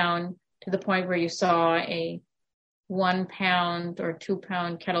dumbed down to the point where you saw a 1 pound or 2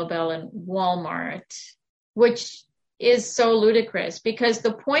 pound kettlebell in Walmart, which is so ludicrous, because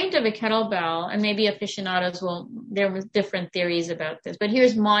the point of a kettlebell, and maybe aficionados there was different theories about this, but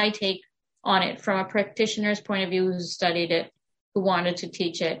here's my take on it from a practitioner's point of view who studied it. who wanted to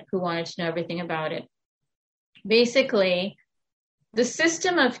teach it, who wanted to know everything about it. Basically, the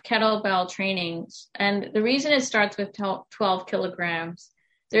system of kettlebell trainings, and the reason it starts with 12 kilograms,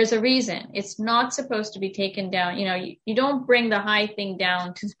 there's a reason. It's not supposed to be taken down. You don't bring the high thing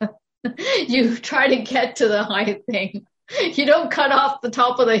down you try to get to the high thing. You don't cut off the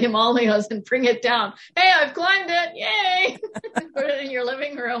top of the Himalayas and bring it down. Hey, I've climbed it. Yay. Put it in your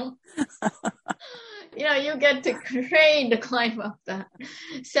living room. You get to train to climb up that.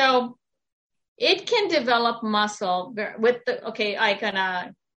 So it can develop muscle with I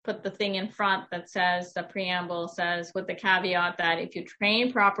gonna put the thing in front that says, the preamble says, with the caveat that if you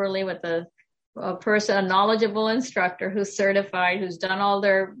train properly with a knowledgeable instructor who's certified, who's done all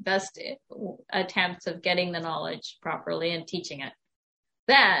their best attempts of getting the knowledge properly and teaching it,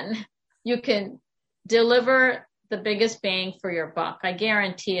 then you can deliver the biggest bang for your buck. I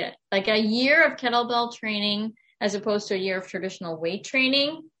guarantee it. Like a year of kettlebell training as opposed to a year of traditional weight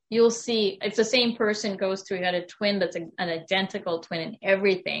training, you'll see if the same person goes through, you had a twin that's an identical twin in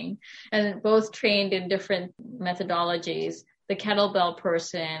everything, and both trained in different methodologies, the kettlebell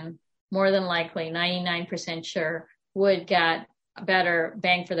person, more than likely, 99% sure, would get a better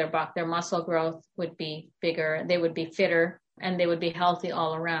bang for their buck. Their muscle growth would be bigger, they would be fitter, and they would be healthy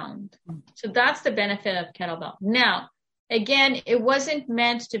all around. So that's the benefit of kettlebell. Now, again, it wasn't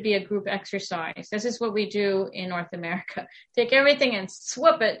meant to be a group exercise. This is what we do in North America. Take everything and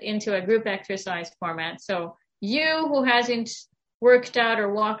swoop it into a group exercise format. So you who hasn't worked out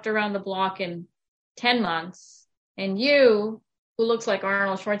or walked around the block in 10 months, and you who looks like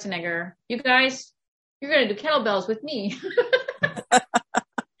Arnold Schwarzenegger, you guys, you're going to do kettlebells with me.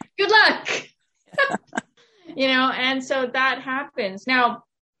 Good luck. And so that happens. Now,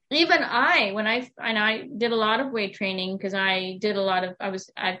 even when I did a lot of weight training, because I'm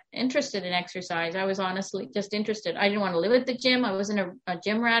interested in exercise. I was honestly just interested. I didn't want to live at the gym. I wasn't a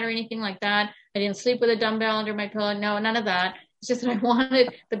gym rat or anything like that. I didn't sleep with a dumbbell under my pillow. No, none of that. It's just that I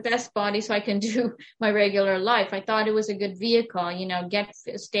wanted the best body so I can do my regular life. I thought it was a good vehicle,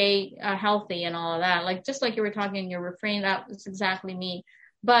 stay healthy and all of that. Like, just like you were talking in your refrain, that was exactly me.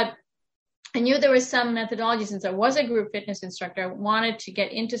 But I knew there was some methodology. Since I was a group fitness instructor, I wanted to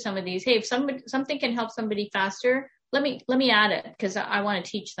get into some of these. Hey, if something can help somebody faster, let me add it, because I want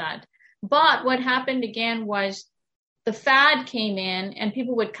to teach that. But what happened again was the fad came in, and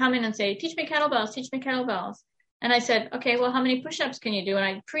people would come in and say, teach me kettlebells, teach me kettlebells. And I said, okay, well, how many push-ups can you do? And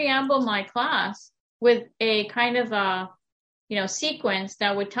I preamble my class with a kind of a, sequence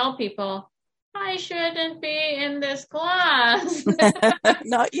that would tell people, I shouldn't be in this class.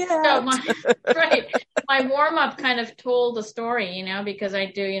 Not yet. So my warm-up kind of told the story, because I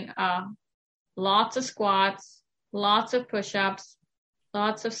do lots of squats, lots of push-ups,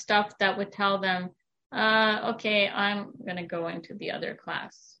 lots of stuff that would tell them, okay, I'm going to go into the other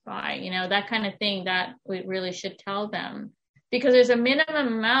class. Bye. That kind of thing that we really should tell them, because there's a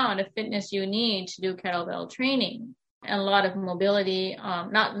minimum amount of fitness you need to do kettlebell training, and a lot of mobility.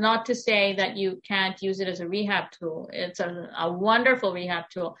 Not to say that you can't use it as a rehab tool. It's a wonderful rehab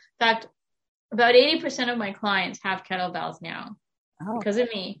tool. In fact, about 80% of my clients have kettlebells now because of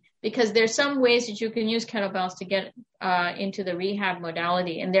me, because there's some ways that you can use kettlebells to get into the rehab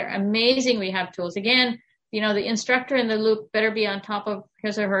modality, and they're amazing rehab tools. Again, the instructor in the loop better be on top of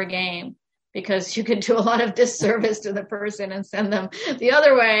his or her game, because you could do a lot of disservice to the person and send them the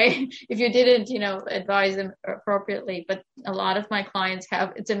other way if you didn't, advise them appropriately. But a lot of my clients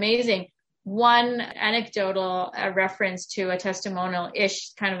have. It's amazing. One anecdotal reference to a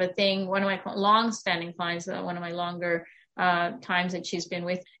testimonial-ish kind of a thing. One of my long-standing clients, one of my longer times that she's been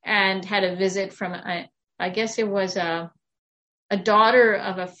with, and had a visit from, I guess it was a daughter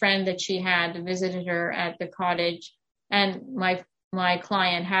of a friend that she had visited her at the cottage. And my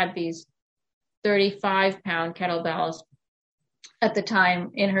client had these 35-pound kettlebells at the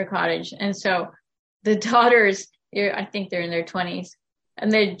time in her cottage. And so the daughters, I think they're in their 20s,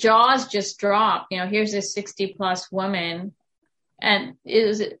 and their jaws just dropped. Here's this 60-plus woman. And it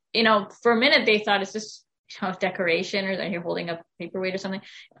was, for a minute they thought, it's just decoration, or that you're holding a paperweight or something.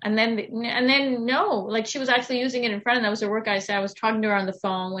 And then no, like she was actually using it in front, and that was her workout. I said, I was talking to her on the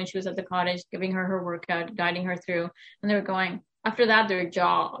phone when she was at the cottage, giving her workout, guiding her through. And they were going, after that, their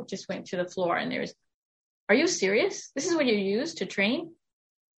jaw just went to the floor. And are you serious? This is what you use to train?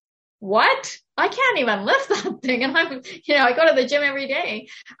 What? I can't even lift that thing. And I go to the gym every day.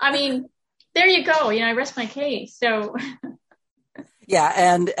 I mean, there you go. I rest my case. So yeah.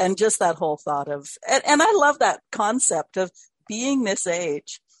 And just that whole thought of, and I love that concept of being this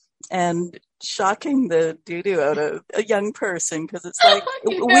age and shocking the doo-doo out of a young person, because it's like,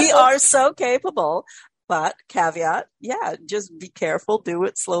 we are so capable, But caveat, yeah, just be careful, do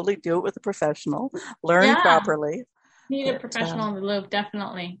it slowly, do it with a professional, learn properly. Need a professional in the loop,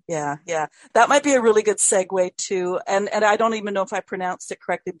 definitely. Yeah. That might be a really good segue to, and I don't even know if I pronounced it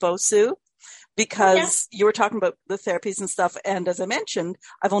correctly, Bosu, because you were talking about the therapies and stuff. And as I mentioned,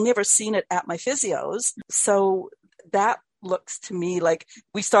 I've only ever seen it at my physio's. So that looks to me like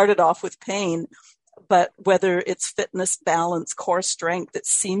we started off with pain, but whether it's fitness, balance, core strength, it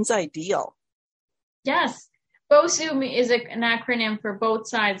seems ideal. Yes. BOSU is an acronym for both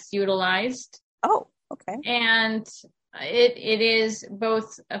sides utilized. Oh, okay. And it is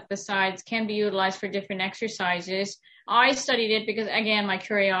both of the sides can be utilized for different exercises. I studied it because, again, my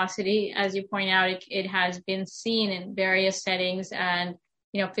curiosity, as you point out, it has been seen in various settings, and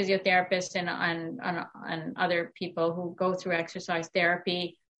physiotherapists and other people who go through exercise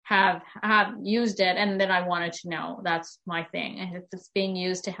therapy have used it, and then I wanted to know. That's my thing. And if it's being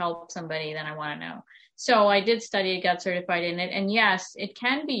used to help somebody, then I want to know. So I did study it, got certified in it, and yes, it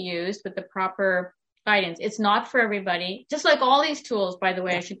can be used with the proper guidance. It's not for everybody. Just like all these tools, by the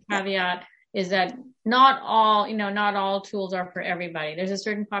way, I should caveat is that not all tools are for everybody. There's a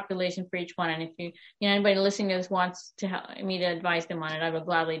certain population for each one. And if anybody listening to this wants me to advise them on it, I would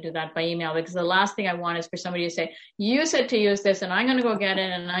gladly do that by email, because the last thing I want is for somebody to say, you said to use this and I'm going to go get it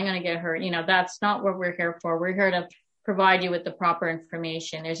and I'm going to get hurt. That's not what we're here for. We're here to provide you with the proper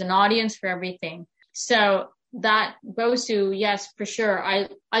information. There's an audience for everything. So that BOSU, yes, for sure. I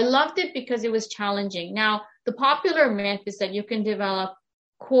loved it because it was challenging. Now, the popular myth is that you can develop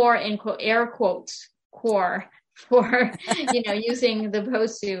core, in air quotes, core for, using the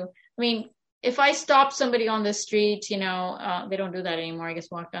BOSU. I mean, if I stop somebody on the street, they don't do that anymore. I guess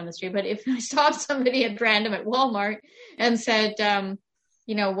walk down the street. But if I stop somebody at random at Walmart and said,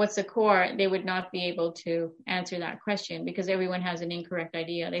 what's a core? They would not be able to answer that question because everyone has an incorrect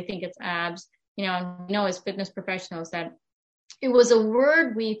idea. They think it's abs. As fitness professionals that it was a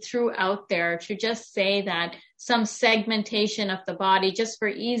word we threw out there to just say that some segmentation of the body just for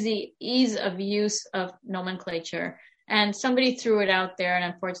ease of use of nomenclature. And somebody threw it out there,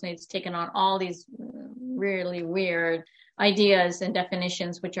 and unfortunately it's taken on all these really weird ideas and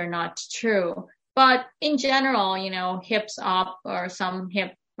definitions which are not true. But in general, hips up or some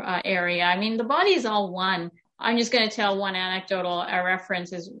hip area. I mean, the body is all one. I'm just going to tell one anecdotal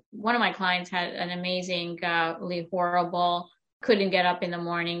reference is one of my clients had an amazingly horrible, couldn't get up in the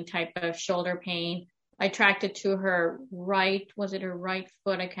morning type of shoulder pain. I tracked it to her was it her right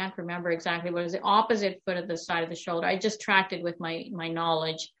foot? I can't remember exactly. What was the opposite foot of the side of the shoulder? I just tracked it with my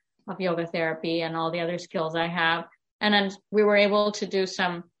knowledge of yoga therapy and all the other skills I have. And then we were able to do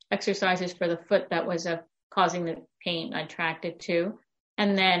some exercises for the foot that was causing the pain. I tracked it too.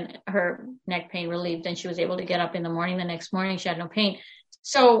 And then her neck pain relieved and she was able to get up in the morning. The next morning, she had no pain.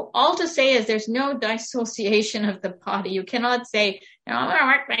 So all to say is there's no dissociation of the body. You cannot say, I'm going to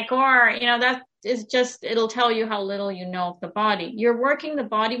work my core. That is just, it'll tell you how little you know of the body. You're working the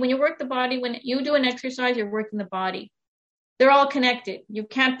body. When you work the body, when you do an exercise, you're working the body. They're all connected. You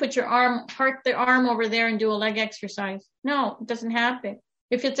can't put your park the arm over there and do a leg exercise. No, it doesn't happen.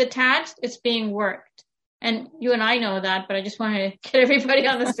 If it's attached, it's being worked. And you and I know that, but I just want to get everybody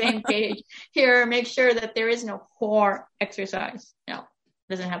on the same page here. Make sure that there is no core exercise. No, it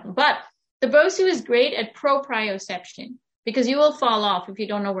doesn't happen. But the BOSU is great at proprioception because you will fall off if you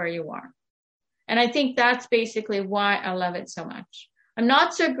don't know where you are. And I think that's basically why I love it so much. I'm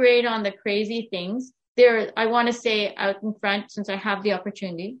not so great on the crazy things. I want to say out in front, since I have the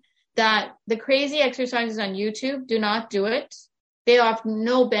opportunity, that the crazy exercises on YouTube, do not do it. They have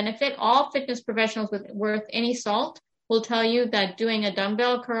no benefit. All fitness professionals worth any salt will tell you that doing a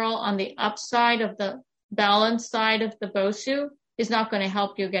dumbbell curl on the upside of the balance side of the BOSU is not going to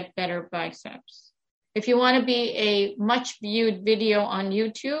help you get better biceps. If you want to be a much viewed video on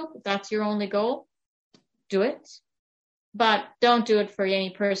YouTube, that's your only goal, do it. But don't do it for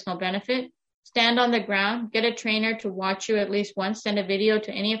any personal benefit. Stand on the ground, get a trainer to watch you at least once, send a video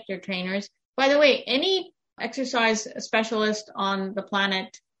to any of your trainers. By the way, any exercise specialist on the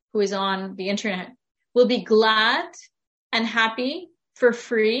planet who is on the internet will be glad and happy for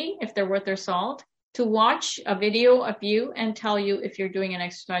free, if they're worth their salt, to watch a video of you and tell you if you're doing an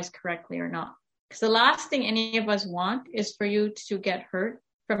exercise correctly or not. Because the last thing any of us want is for you to get hurt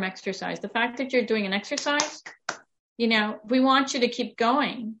from exercise. The fact that you're doing an exercise, we want you to keep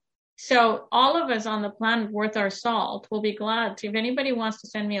going. So all of us on the planet worth our salt will be glad to, if anybody wants to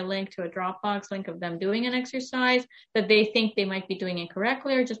send me a link to a Dropbox link of them doing an exercise that they think they might be doing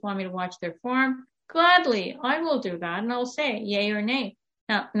incorrectly or just want me to watch their form, gladly, I will do that. And I'll say yay or nay.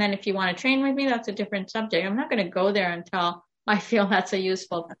 Now, and then if you want to train with me, that's a different subject. I'm not going to go there and tell I feel that's a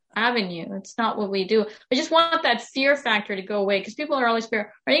useful avenue. It's not what we do. I just want that fear factor to go away because people are always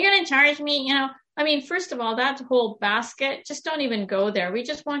fear. Are you going to charge me? I mean, first of all, that whole basket, just don't even go there. We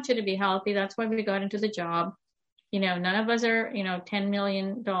just want you to be healthy. That's why we got into the job. None of us are, $10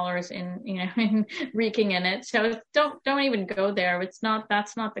 million in reeking in it. So don't even go there.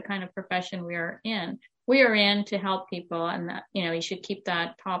 That's not the kind of profession we are in. We are in to help people, and that, you should keep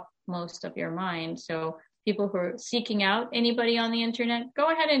that topmost of your mind. So people who are seeking out anybody on the internet, go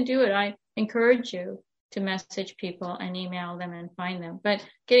ahead and do it. I encourage you to message people and email them and find them. But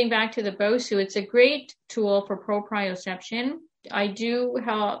getting back to the Bosu, it's a great tool for proprioception. I do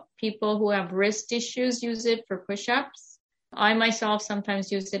help people who have wrist issues use it for push-ups. I myself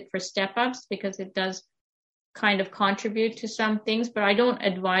sometimes use it for step-ups because it does kind of contribute to some things, but I don't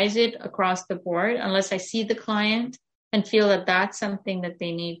advise it across the board unless I see the client and feel that that's something that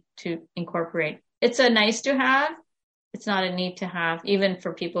they need to incorporate. It's a nice to have. It's not a need to have, even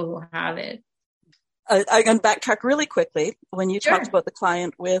for people who have it. I can backtrack really quickly. When you Sure. talked about the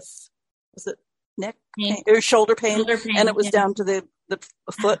client with, was it neck pain or shoulder pain, and it was down to the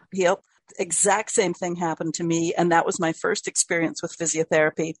foot heel. Exact same thing happened to me, and that was my first experience with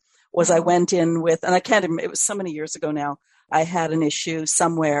physiotherapy. I went in with, and I can't even, it was so many years ago now, I had an issue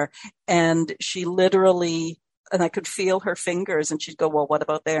somewhere, and she literally, and I could feel her fingers, and she'd go, well, what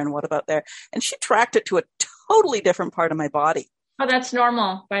about there, and what about there? And she tracked it to a totally different part of my body. Oh, that's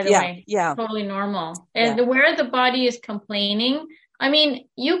normal, by the way. Yeah. Totally normal. And where the body is complaining, I mean,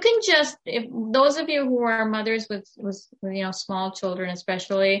 you can just, if those of you who are mothers with small children,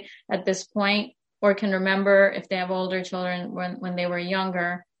 especially at this point, or can remember if they have older children when they were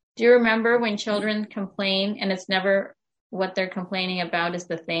younger, do you remember when children complain and it's never what they're complaining about is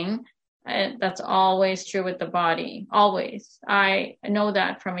the thing? That's always true with the body. Always. I know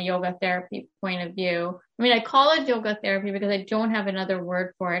that from a yoga therapy point of view. I mean, I call it yoga therapy because I don't have another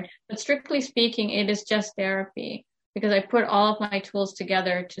word for it, but strictly speaking, it is just therapy because I put all of my tools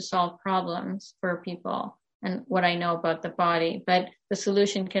together to solve problems for people and what I know about the body. But the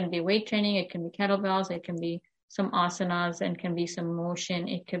solution can be weight training. It can be kettlebells. It can be some asanas, and can be some motion.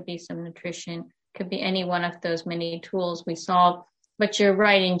 It could be some nutrition. It could be any one of those many tools we solve. But you're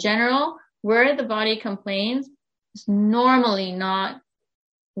right. In general, where the body complains is normally not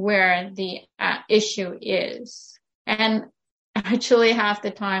where the issue is. And actually half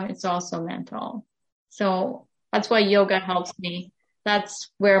the time it's also mental. So that's why yoga helps me.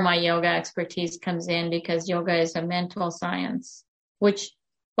 That's where my yoga expertise comes in, because yoga is a mental science, which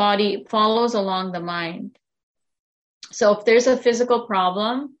body follows along the mind. So if there's a physical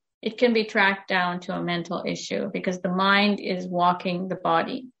problem, it can be tracked down to a mental issue because the mind is walking the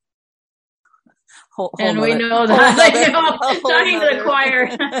body. And we know that. Talking to the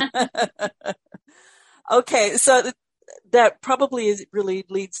choir. Okay, so that probably really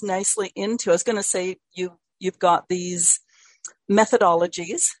leads nicely into, I was going to say, you've got these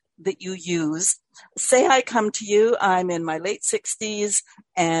methodologies that you use. Say I come to you, I'm in my late 60s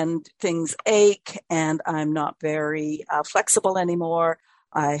and things ache and I'm not very flexible anymore.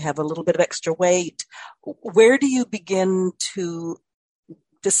 I have a little bit of extra weight. Where do you begin to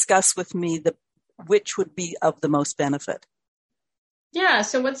discuss with me which would be of the most benefit? Yeah.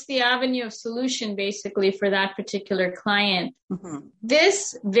 So what's the avenue of solution basically for that particular client? Mm-hmm.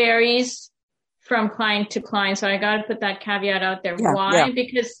 This varies from client to client. So I got to put that caveat out there. Yeah, Why? yeah.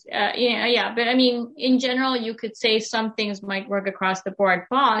 Because, but I mean, in general, you could say some things might work across the board.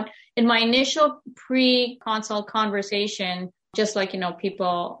 But in my initial pre-consult conversation, just like,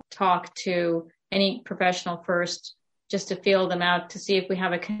 people talk to any professional first, just to feel them out to see if we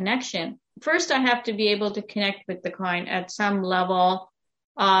have a connection. First, I have to be able to connect with the client at some level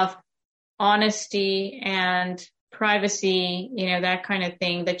of honesty and privacy, that kind of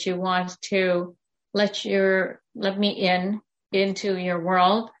thing, that you want to let me into your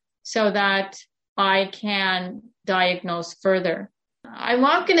world so that I can diagnose further. I'm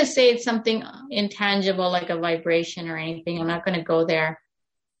not going to say it's something intangible like a vibration or anything. I'm not going to go there.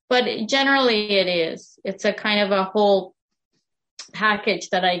 But generally it is. It's a kind of a whole package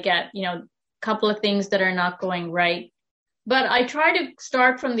that I get, a couple of things that are not going right. But I try to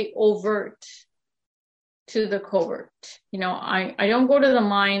start from the overt to the covert. I don't go to the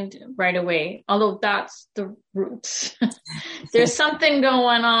mind right away, although that's the roots. There's something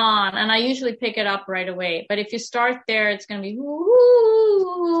going on, and I usually pick it up right away. But if you start there, it's going to be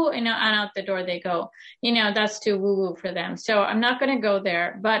woo, and out the door they go. That's too woo-woo for them. So I'm not going to go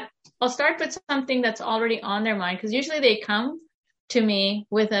there, but I'll start with something that's already on their mind, because usually they come to me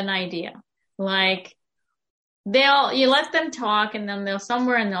with an idea. Like you let them talk, and then they'll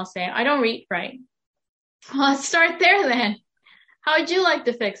say, I don't read right. Well, let's start there then. how would you like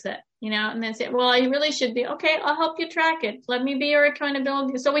to fix it? And then say, well, I really should be, okay, I'll help you track it. Let me be your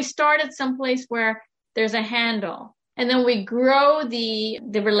accountability. So we start at some place where there's a handle, and then we grow the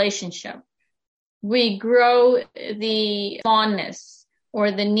relationship. We grow the fondness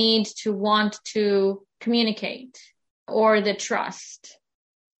or the need to want to communicate or the trust.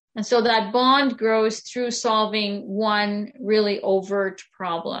 And so that bond grows through solving one really overt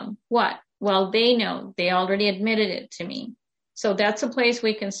problem. What? Well, they know. They already admitted it to me. So that's a place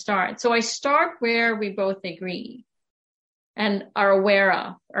we can start. So I start where we both agree and are aware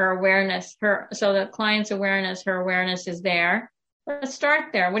of, our awareness, so the client's awareness, her awareness is there. Let's start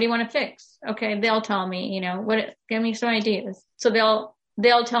there. What do you want to fix? Okay, they'll tell me, give me some ideas. So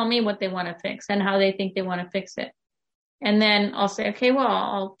they'll tell me what they want to fix and how they think they want to fix it. And then I'll say, okay, well,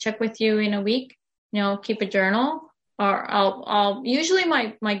 I'll check with you in a week, keep a journal. Or I'll usually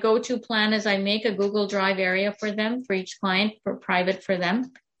my go-to plan is I make a Google Drive area for them, for each client, for private for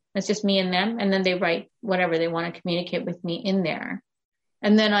them. It's just me and them. And then they write whatever they want to communicate with me in there.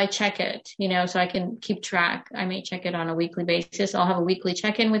 And then I check it, so I can keep track. I may check it on a weekly basis. I'll have a weekly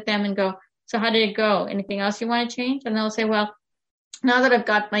check-in with them and go, so how did it go? Anything else you want to change? And they'll say, well, now that I've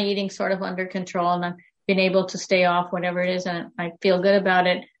got my eating sort of under control and I've been able to stay off whatever it is and I feel good about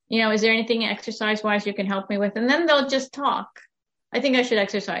it, is there anything exercise-wise you can help me with? And then they'll just talk. I think I should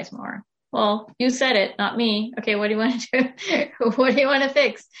exercise more. Well, you said it, not me. Okay, what do you want to do? What do you want to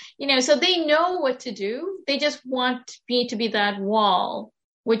fix? So they know what to do. They just want me to be that wall,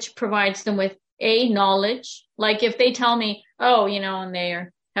 which provides them with knowledge. Like if they tell me, and they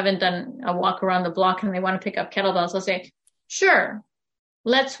haven't done a walk around the block and they want to pick up kettlebells, I'll say, sure,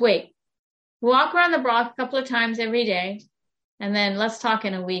 let's wait. Walk around the block a couple of times every day. And then let's talk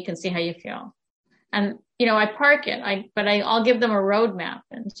in a week and see how you feel. And, I park it, but I'll give them a roadmap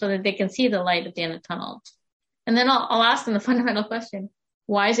and so that they can see the light at the end of the tunnel. And then I'll ask them the fundamental question.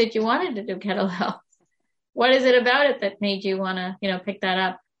 Why is it you wanted to do kettlebell? What is it about it that made you want to, pick that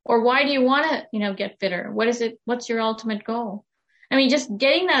up? Or why do you want to, get fitter? What's your ultimate goal? I mean, just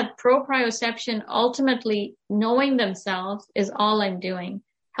getting that proprioception, ultimately knowing themselves is all I'm doing,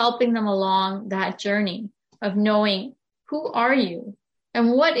 helping them along that journey of knowing who are you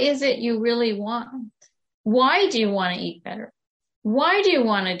and what is it you really want? Why do you want to eat better? Why do you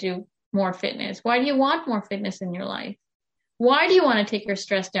want to do more fitness? Why do you want more fitness in your life? Why do you want to take your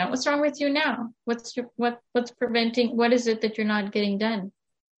stress down? What's wrong with you now? What's preventing? What is it that you're not getting done?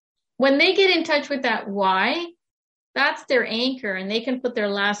 When they get in touch with that why, that's their anchor and they can put their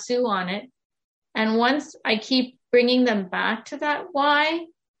lasso on it. And once I keep bringing them back to that why,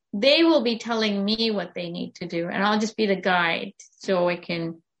 they will be telling me what they need to do. And I'll just be the guide so I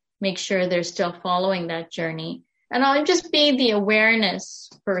can make sure they're still following that journey. And I'll just be the awareness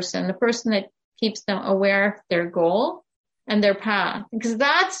person, the person that keeps them aware of their goal and their path. Because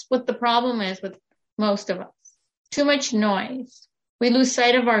that's what the problem is with most of us. Too much noise. We lose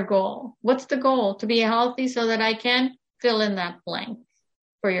sight of our goal. What's the goal? To be healthy so that I can fill in that blank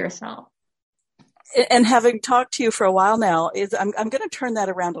for yourself. And having talked to you for a while now, I'm going to turn that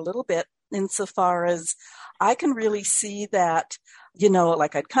around a little bit insofar as I can really see that,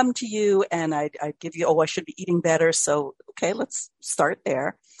 like I'd come to you and I'd give you, I should be eating better. So, okay, let's start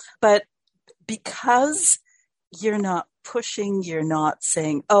there. But because you're not pushing, you're not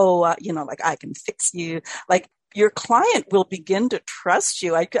saying, like I can fix you, like your client will begin to trust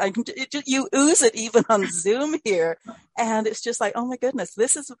you. You ooze it even on Zoom here. And it's just like, oh my goodness,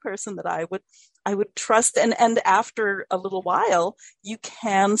 this is a person that I would trust. And after a little while, you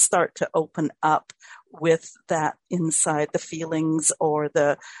can start to open up with that inside, the feelings or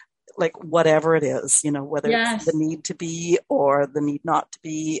the, like whatever it is, whether yes. It's the need to be or the need not to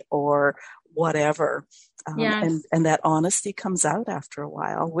be or whatever. Yes. And that honesty comes out after a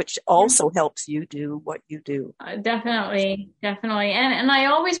while, which also helps you do what you do. Definitely. And I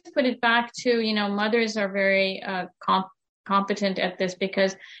always put it back to, mothers are very competent at this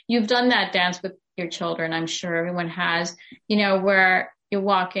because you've done that dance with your children. I'm sure everyone has, where you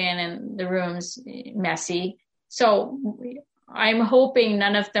walk in and the room's messy. So I'm hoping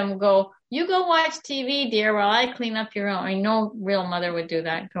none of them go, you go watch TV, dear, while I clean up your own. I know real mother would do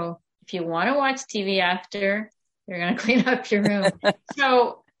that. Go, if you want to watch TV after, you're going to clean up your room.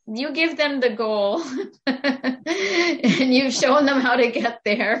 So you give them the goal and you've shown them how to get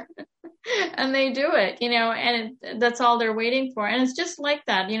there and they do it, and that's all they're waiting for. And it's just like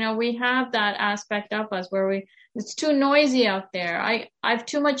that. We have that aspect of us where it's too noisy out there. I have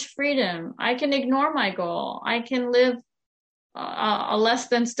too much freedom. I can ignore my goal. I can live a less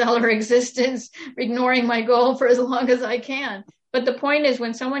than stellar existence, ignoring my goal for as long as I can. But the point is,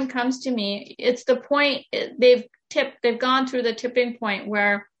 when someone comes to me, it's the point they've gone through the tipping point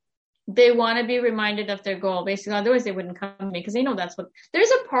where they want to be reminded of their goal. Basically, otherwise they wouldn't come to me because they know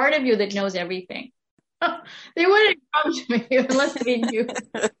there's a part of you that knows everything. They wouldn't come to me unless they knew.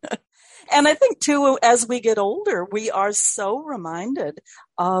 And I think too, as we get older, we are so reminded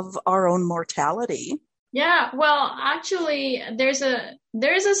of our own mortality. Yeah, well, actually, there's a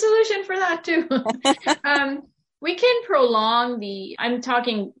solution for that too. We can prolong I'm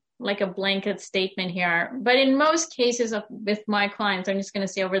talking like a blanket statement here, but in most cases with my clients, I'm just going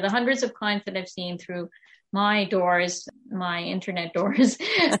to say over the hundreds of clients that I've seen through my doors, my internet doors,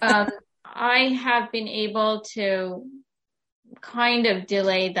 I have been able to kind of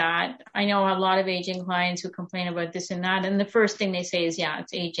delay that. I know a lot of aging clients who complain about this and that, and the first thing they say is, yeah,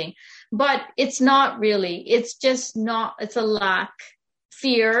 it's aging, but it's not really. It's just not, it's a lack.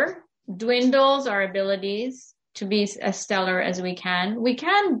 Fear dwindles our abilities to be as stellar as we can. We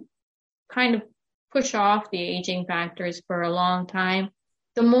can kind of push off the aging factors for a long time.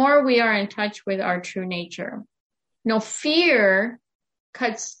 The more we are in touch with our true nature. Fear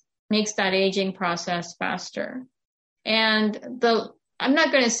makes that aging process faster. And I'm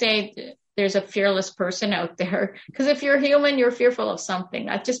not going to say there's a fearless person out there, because if you're human, you're fearful of something.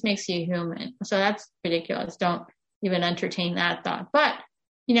 That just makes you human. So that's ridiculous. Don't even entertain that thought. But,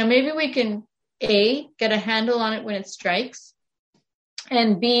 maybe we can get a handle on it when it strikes,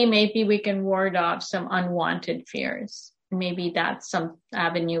 and B, maybe we can ward off some unwanted fears. Maybe that's some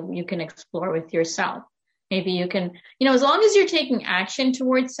avenue you can explore with yourself. Maybe you can, as long as you're taking action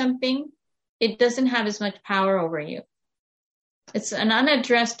towards something, it doesn't have as much power over you. It's an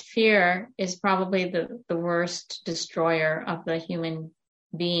unaddressed fear is probably the worst destroyer of the human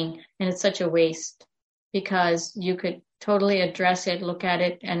being. And it's such a waste, because you could totally address it, look at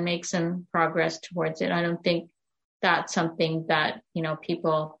it, and make some progress towards it. I don't think that's something that,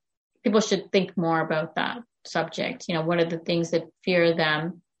 people should think more about that subject. What are the things that fear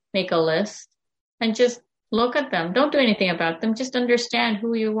them? Make a list and just look at them. Don't do anything about them. Just understand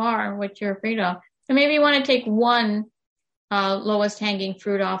who you are, what you're afraid of. And maybe you want to take one lowest hanging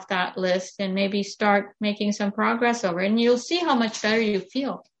fruit off that list and maybe start making some progress over it. And you'll see how much better you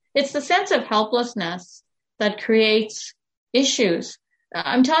feel. It's the sense of helplessness that creates issues.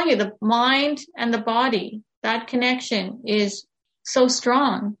 I'm telling you, the mind and the body, that connection is so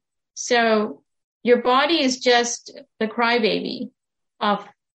strong. So your body is just the crybaby of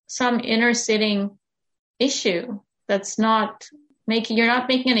some inner sitting issue that's you're not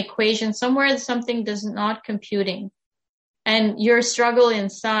making an equation somewhere, something does not computing. And your struggle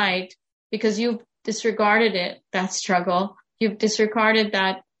inside, because you've disregarded that struggle, you've disregarded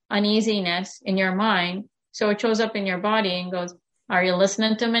that uneasiness in your mind. So it shows up in your body and goes, are you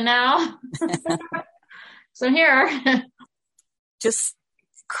listening to me now? So here. Just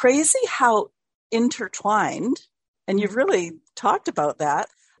crazy how intertwined, and you've really talked about that,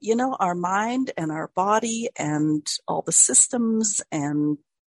 our mind and our body and all the systems, and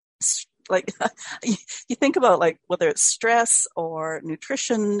like you think about like whether it's stress or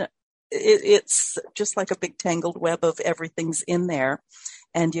nutrition, it's just like a big tangled web of everything's in there,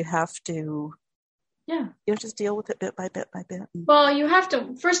 and you have to just deal with it bit by bit by bit. Well, you have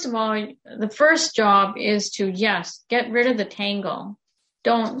to, first of all, the first job is to get rid of the tangle.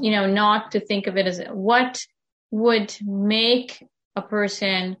 Don't, not to think of it as what would make a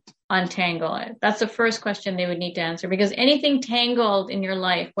person untangle it. That's the first question they would need to answer, because anything tangled in your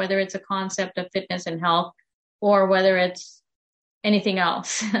life, whether it's a concept of fitness and health or whether it's anything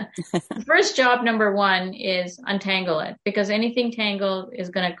else, the first job, number one, is untangle it, because anything tangled is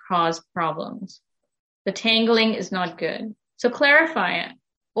going to cause problems. The tangling is not good. So clarify it.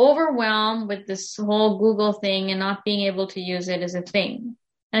 Overwhelmed with this whole Google thing and not being able to use it as a thing.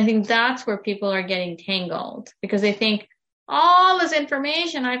 And I think that's where people are getting tangled, because they think, all this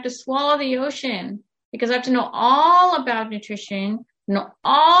information, I have to swallow the ocean, because I have to know all about nutrition, know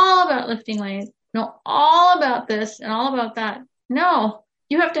all about lifting weights, know all about this and all about that. No,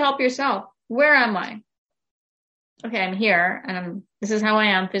 you have to help yourself. Where am I? Okay, I'm here, and this is how I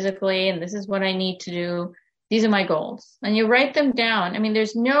am physically, and this is what I need to do. These are my goals. And you write them down. I mean,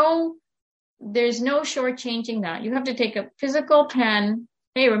 there's no shortchanging that. You have to take a physical pen.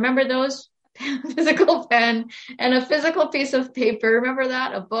 Hey, remember those? Physical pen and a physical piece of paper. Remember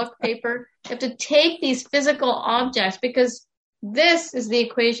that? A book, paper. You have to take these physical objects, because this is the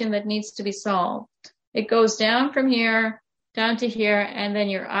equation that needs to be solved. It goes down from here, down to here, and then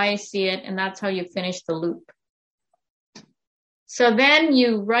your eyes see it, and that's how you finish the loop. So then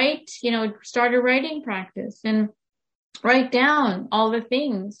you write, start a writing practice and write down all the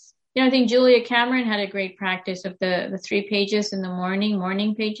things I think Julia Cameron had a great practice of the 3 pages in the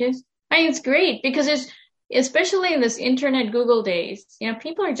morning pages. I think it's great because especially in this internet Google days,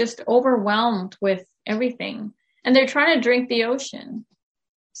 people are just overwhelmed with everything and they're trying to drink the ocean.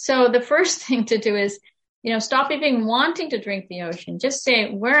 So the first thing to do is, stop even wanting to drink the ocean. Just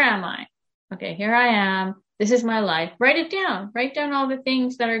say, where am I? Okay, here I am. This is my life. Write it down. Write down all the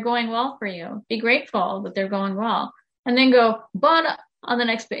things that are going well for you. Be grateful that they're going well. And then go, but on the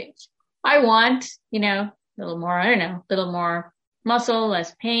next page, I want, a little more muscle,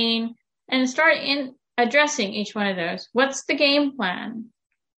 less pain, and start addressing each one of those. What's the game plan?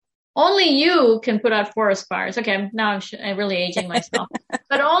 Only you can put out forest fires. Okay, now I'm really aging myself.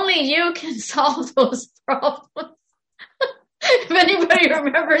 But only you can solve those problems. If anybody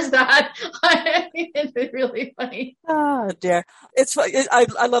remembers that, I think it's really funny. Oh, dear. It's funny.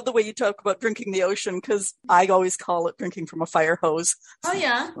 I love the way you talk about drinking the ocean because I always call it drinking from a fire hose. Oh,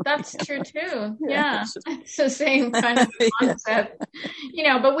 yeah, that's true, too. Yeah, it's the same kind of concept.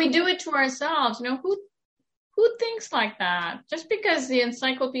 But we do it to ourselves. Who thinks like that? Just because the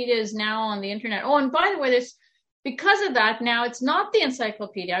encyclopedia is now on the internet. Oh, and by the way, because of that, now it's not the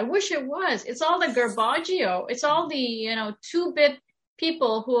encyclopedia. I wish it was. It's all the garbaggio. It's all the, 2-bit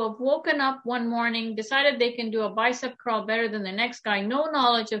people who have woken up one morning, decided they can do a bicep curl better than the next guy, no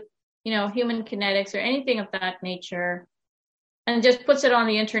knowledge of, human kinetics or anything of that nature, and just puts it on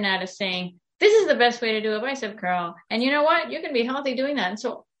the internet as saying, this is the best way to do a bicep curl. And you know what? You can be healthy doing that. And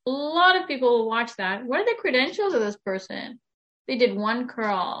so a lot of people will watch that. What are the credentials of this person? They did one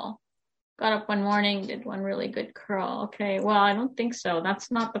curl. Got up one morning, did one really good curl. Okay, well, I don't think so.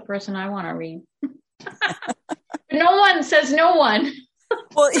 That's not the person I want to read. No one says no one.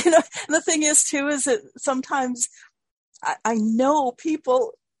 Well, the thing is, too, is that sometimes I know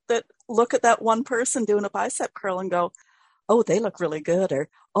people that look at that one person doing a bicep curl and go, oh, they look really good, or,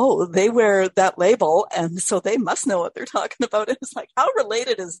 oh, they wear that label, and so they must know what they're talking about. And it's like, how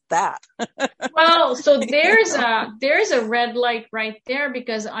related is that? Well, so there's a red light right there,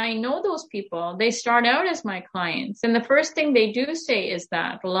 because I know those people. They start out as my clients, and the first thing they do say is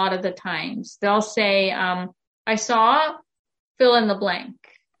that a lot of the times they'll say, I saw fill in the blank,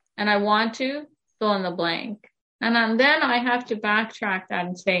 and I want to fill in the blank. And then I have to backtrack that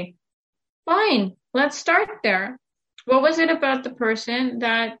and say, fine, let's start there. What was it about the person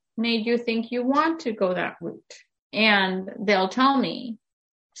that made you think you want to go that route? And they'll tell me.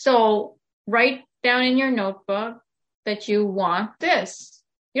 So write down in your notebook that you want this.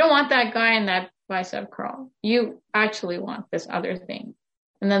 You don't want that guy in that bicep curl. You actually want this other thing.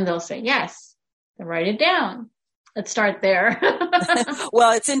 And then they'll say, yes. Then write it down. Let's start there.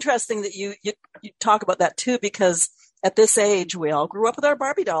 Well, it's interesting that you talk about that too, because at this age, we all grew up with our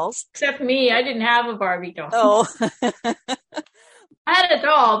Barbie dolls. Except me. I didn't have a Barbie doll. Oh. I had a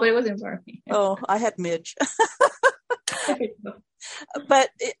doll, but it wasn't Barbie. Oh, I had Midge. But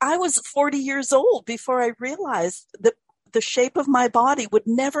I was 40 years old before I realized that the shape of my body would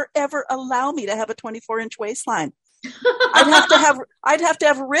never, ever allow me to have a 24-inch waistline. I'd have to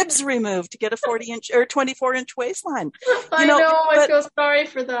have ribs removed to get a 40-inch or 24-inch waistline. I I feel sorry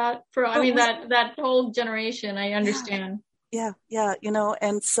for that. That whole generation. I understand. Yeah.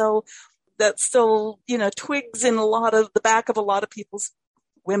 And so that's still, twigs in the back of a lot of people's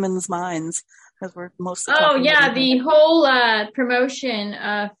women's minds, because we're mostly. Oh yeah, the whole promotion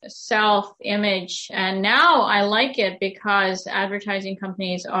of self-image, and now I like it because advertising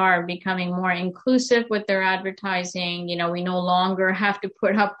companies are becoming more inclusive with their advertising. We no longer have to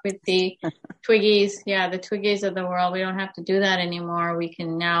put up with the Twiggies. Yeah, the Twiggies of the world. We don't have to do that anymore. We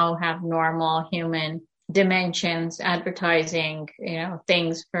can now have normal human dimensions advertising,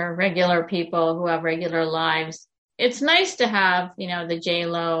 things for regular people who have regular lives. It's nice to have, the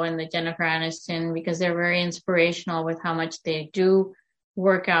J-Lo and the Jennifer Aniston, because they're very inspirational with how much they do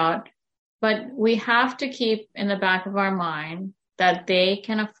work out. But we have to keep in the back of our mind that they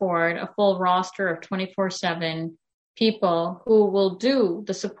can afford a full roster of 24/7 people who will do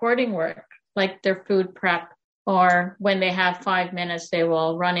the supporting work, like their food prep, or when they have 5 minutes, they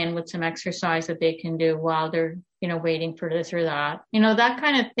will run in with some exercise that they can do while they're, waiting for this or that. That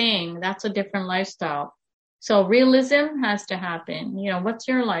kind of thing. That's a different lifestyle. So realism has to happen. What's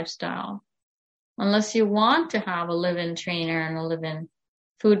your lifestyle? Unless you want to have a live-in trainer and a live-in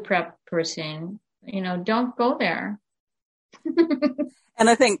food prep person, don't go there. And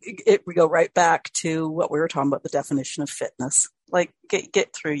I think we go right back to what we were talking about, the definition of fitness. Like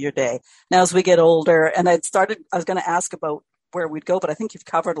get through your day. Now, as we get older, and I was going to ask about where we'd go, but I think you've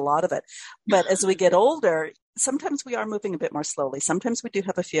covered a lot of it. But as we get older, sometimes we are moving a bit more slowly. Sometimes we do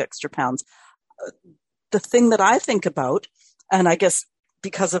have a few extra pounds. The thing that I think about, and I guess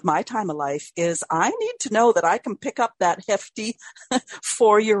because of my time of life, is I need to know that I can pick up that hefty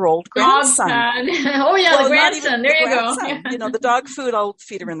 4-year-old grandson. Oh yeah, well, the grandson. There you grandson. Go. The dog food, I'll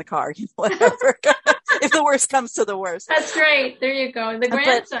feed her in the car, whatever. If the worst comes to the worst. That's great. There you go. The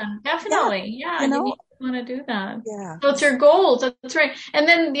grandson, definitely. Yeah, you want to do that. Yeah. So it's your goals. That's right. And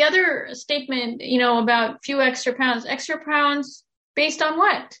then the other statement, about few extra pounds based on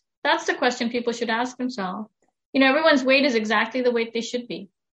what? That's the question people should ask themselves. Everyone's weight is exactly the weight they should be.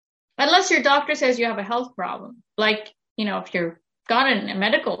 Unless your doctor says you have a health problem. Like, if you've got a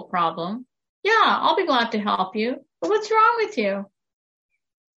medical problem, yeah, I'll be glad to help you. But what's wrong with you?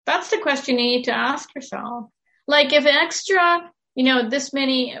 That's the question you need to ask yourself. Like if an extra, this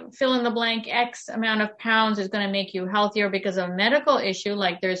many fill in the blank X amount of pounds is going to make you healthier because of a medical issue,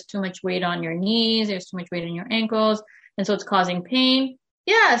 like there's too much weight on your knees, there's too much weight on your ankles, and so it's causing pain.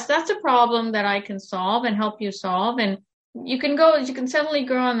 Yes, that's a problem that I can solve and help you solve. And you can suddenly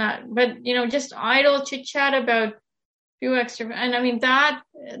grow on that. But, just idle chit chat about few extra, and I mean,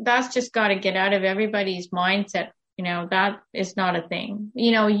 that's just got to get out of everybody's mindset. That is not a thing.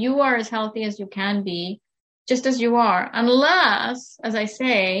 You are as healthy as you can be, just as you are, unless, as I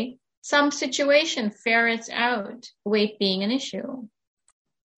say, some situation ferrets out weight being an issue.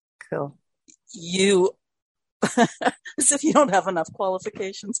 Cool. As if you don't have enough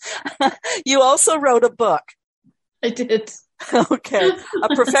qualifications. You also wrote a book. I did. Okay.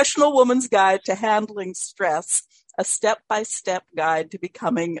 A Professional Woman's Guide to Handling Stress, a step-by-step guide to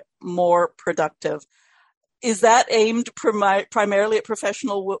becoming more productive. Is that aimed primarily at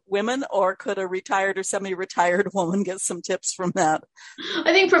professional women, or could a retired or semi-retired woman get some tips from that?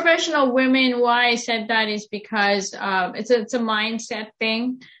 I think professional women, why I said that is because it's a mindset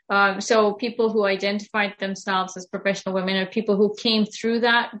thing. So people who identified themselves as professional women are people who came through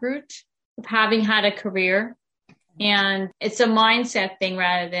that route of having had a career. And it's a mindset thing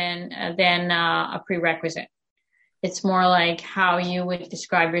rather than a prerequisite. It's more like how you would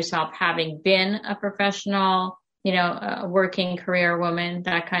describe yourself having been a professional, a working career woman,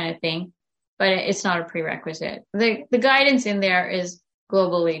 that kind of thing. But it's not a prerequisite. The guidance in there is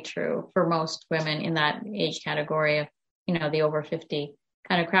globally true for most women in that age category of, the over 50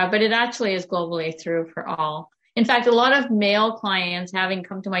 kind of crowd. But it actually is globally true for all. In fact, a lot of male clients, having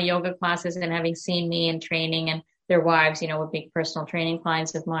come to my yoga classes and having seen me in training, and their wives, would be personal training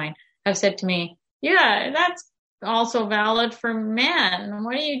clients of mine, have said to me, yeah, that's also valid for men.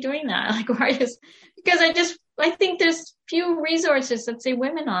 Why are you doing that? Like, why is, because I think there's few resources that say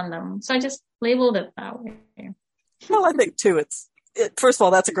women on them. So I just labeled it that way. Well, I think too, first of all,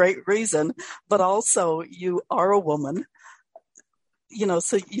 that's a great reason, but also you are a woman,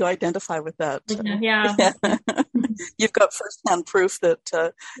 so you identify with that. Yeah. You've got firsthand proof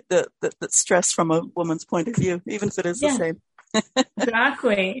that stress from a woman's point of view, even if it is the same.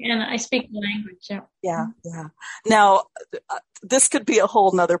 Exactly. And I speak the language. Yeah. Now, this could be a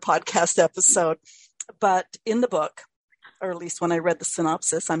whole nother podcast episode, but in the book, or at least when I read the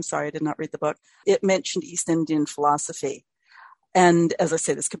synopsis, I'm sorry, I did not read the book, it mentioned East Indian philosophy. And as I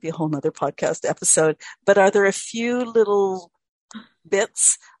say, this could be a whole nother podcast episode, but are there a few little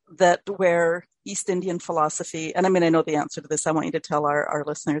bits where East Indian philosophy, and I mean, I know the answer to this, I want you to tell our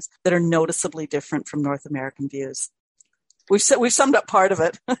listeners, that are noticeably different from North American views? We've summed up part of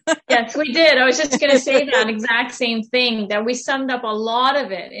it. Yes, we did. I was just going to say that exact same thing, that we summed up a lot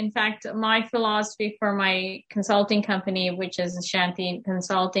of it. In fact, my philosophy for my consulting company, which is a Shanti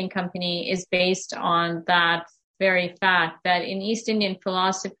Consulting Company, is based on that very fact that in East Indian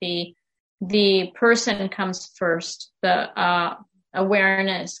philosophy, the person comes first, the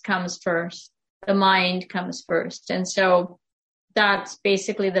awareness comes first, the mind comes first. And so that's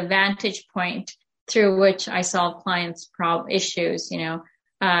basically the vantage point through which I solve clients' issues,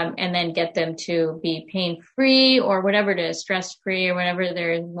 and then get them to be pain-free or whatever it is, stress-free or whatever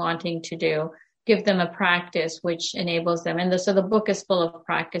they're wanting to do. Give them a practice which enables them. And so the book is full of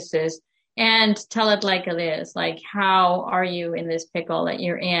practices, and tell it like it is. Like, how are you in this pickle that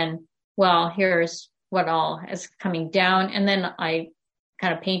you're in? Well, here's what all is coming down. And then I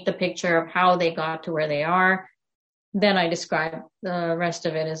kind of paint the picture of how they got to where they are. Then I describe the rest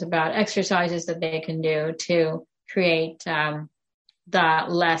of it as about exercises that they can do to create the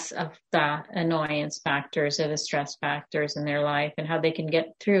less of the annoyance factors or the stress factors in their life, and how they can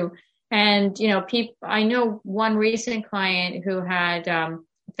get through. And, I know one recent client who had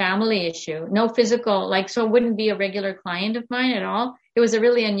family issue, no physical, so it wouldn't be a regular client of mine at all. It was a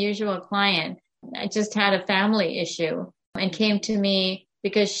really unusual client. I just had a family issue and came to me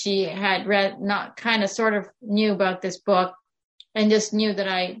because she had sort of knew about this book and just knew that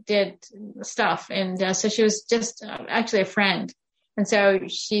I did stuff. And so she was just actually a friend. And so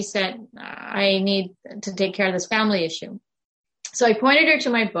she said, I need to take care of this family issue. So I pointed her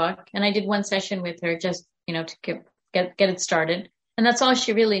to my book, and I did one session with her just, to get it started. And that's all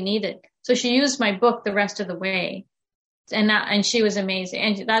she really needed. So she used my book the rest of the way. And she was amazing.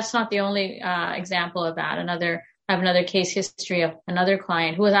 And that's not the only example of that. I have another case history of another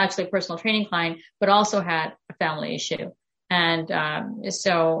client who was actually a personal training client, but also had a family issue. And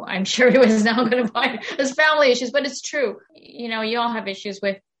so I'm sure he was now going to find his family issues, but it's true. You all have issues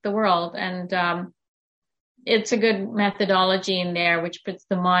with the world, and it's a good methodology in there, which puts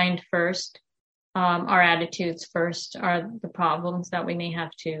the mind first. Our attitudes first are the problems that we may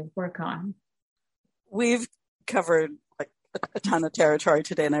have to work on. We've covered a ton of territory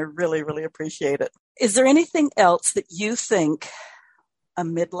today, and I really, really appreciate it. Is there anything else that you think a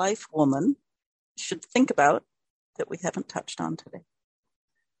midlife woman should think about that we haven't touched on today?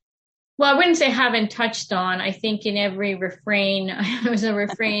 Well, I wouldn't say haven't touched on. I think in every refrain, there's a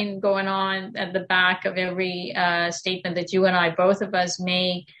refrain going on at the back of every statement that you and I, both of us,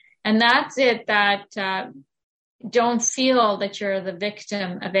 make. And that's it, that don't feel that you're the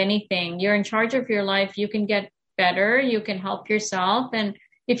victim of anything. You're in charge of your life. You can get better. You can help yourself. And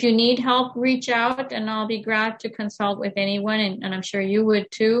if you need help, reach out, and I'll be glad to consult with anyone. And I'm sure you would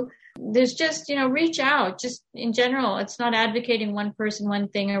too. There's just, reach out just in general. It's not advocating one person, one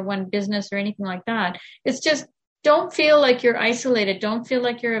thing, or one business or anything like that. It's just don't feel like you're isolated. Don't feel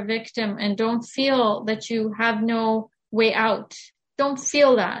like you're a victim, and don't feel that you have no way out. Don't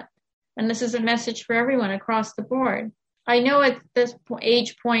feel that. And this is a message for everyone across the board. I know at this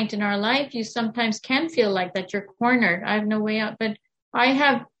age point in our life, you sometimes can feel like that you're cornered. I have no way out, but I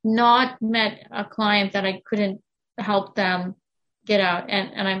have not met a client that I couldn't help them get out.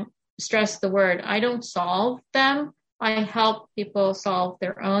 And I'm stress the word, I don't solve them. I help people solve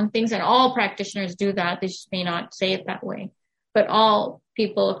their own things, and all practitioners do that. They just may not say it that way, but all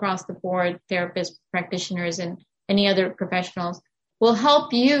people across the board, therapists, practitioners, and any other professionals will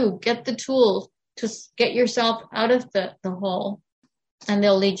help you get the tools to get yourself out of the hole, and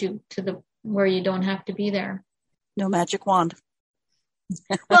they'll lead you to where you don't have to be there. No magic wand.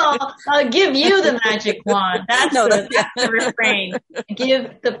 Well, I'll give you the magic wand. That's the refrain.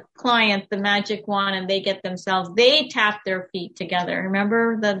 Give the client the magic wand, and they get themselves. They tap their feet together.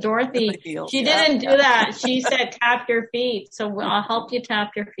 Remember the Dorothy? She didn't do that. She said tap your feet. So I'll help you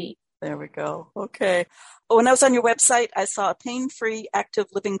tap your feet. There we go. Okay. When I was on your website, I saw a pain-free active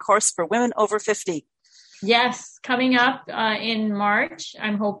living course for women over 50. Yes, coming up in March.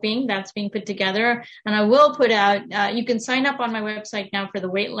 I'm hoping that's being put together, and I will put out, you can sign up on my website now for the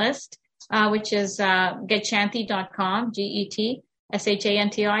wait list, which is getshanti.com,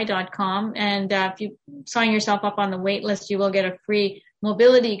 GETSHANTI.com. And if you sign yourself up on the wait list, you will get a free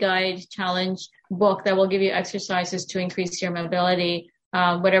mobility guide challenge book that will give you exercises to increase your mobility,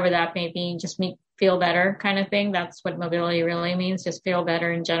 whatever that may be, just feel better kind of thing. That's what mobility really means, just feel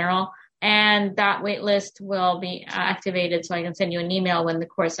better in general. And that wait list will be activated so I can send you an email when the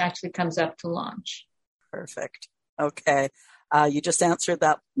course actually comes up to launch. Perfect. Okay. You just answered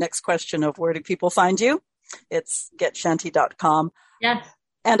that next question of where do people find you? It's getshanti.com. Yes.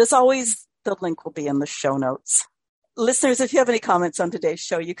 And as always, the link will be in the show notes. Listeners, if you have any comments on today's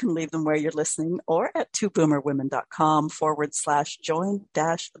show, you can leave them where you're listening or at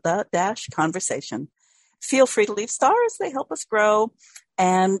twoboomerwomen.com/join-the-conversation. Feel free to leave stars. They help us grow.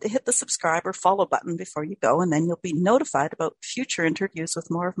 And hit the subscribe or follow button before you go, and then you'll be notified about future interviews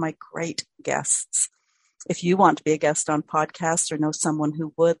with more of my great guests. If you want to be a guest on podcasts or know someone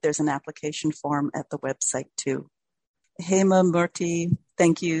who would, there's an application form at the website too. Hema Murthy,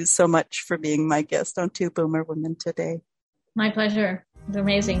 thank you so much for being my guest on Two Boomer Women today. My pleasure. It's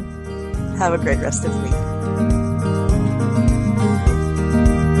amazing. Have a great rest of the week.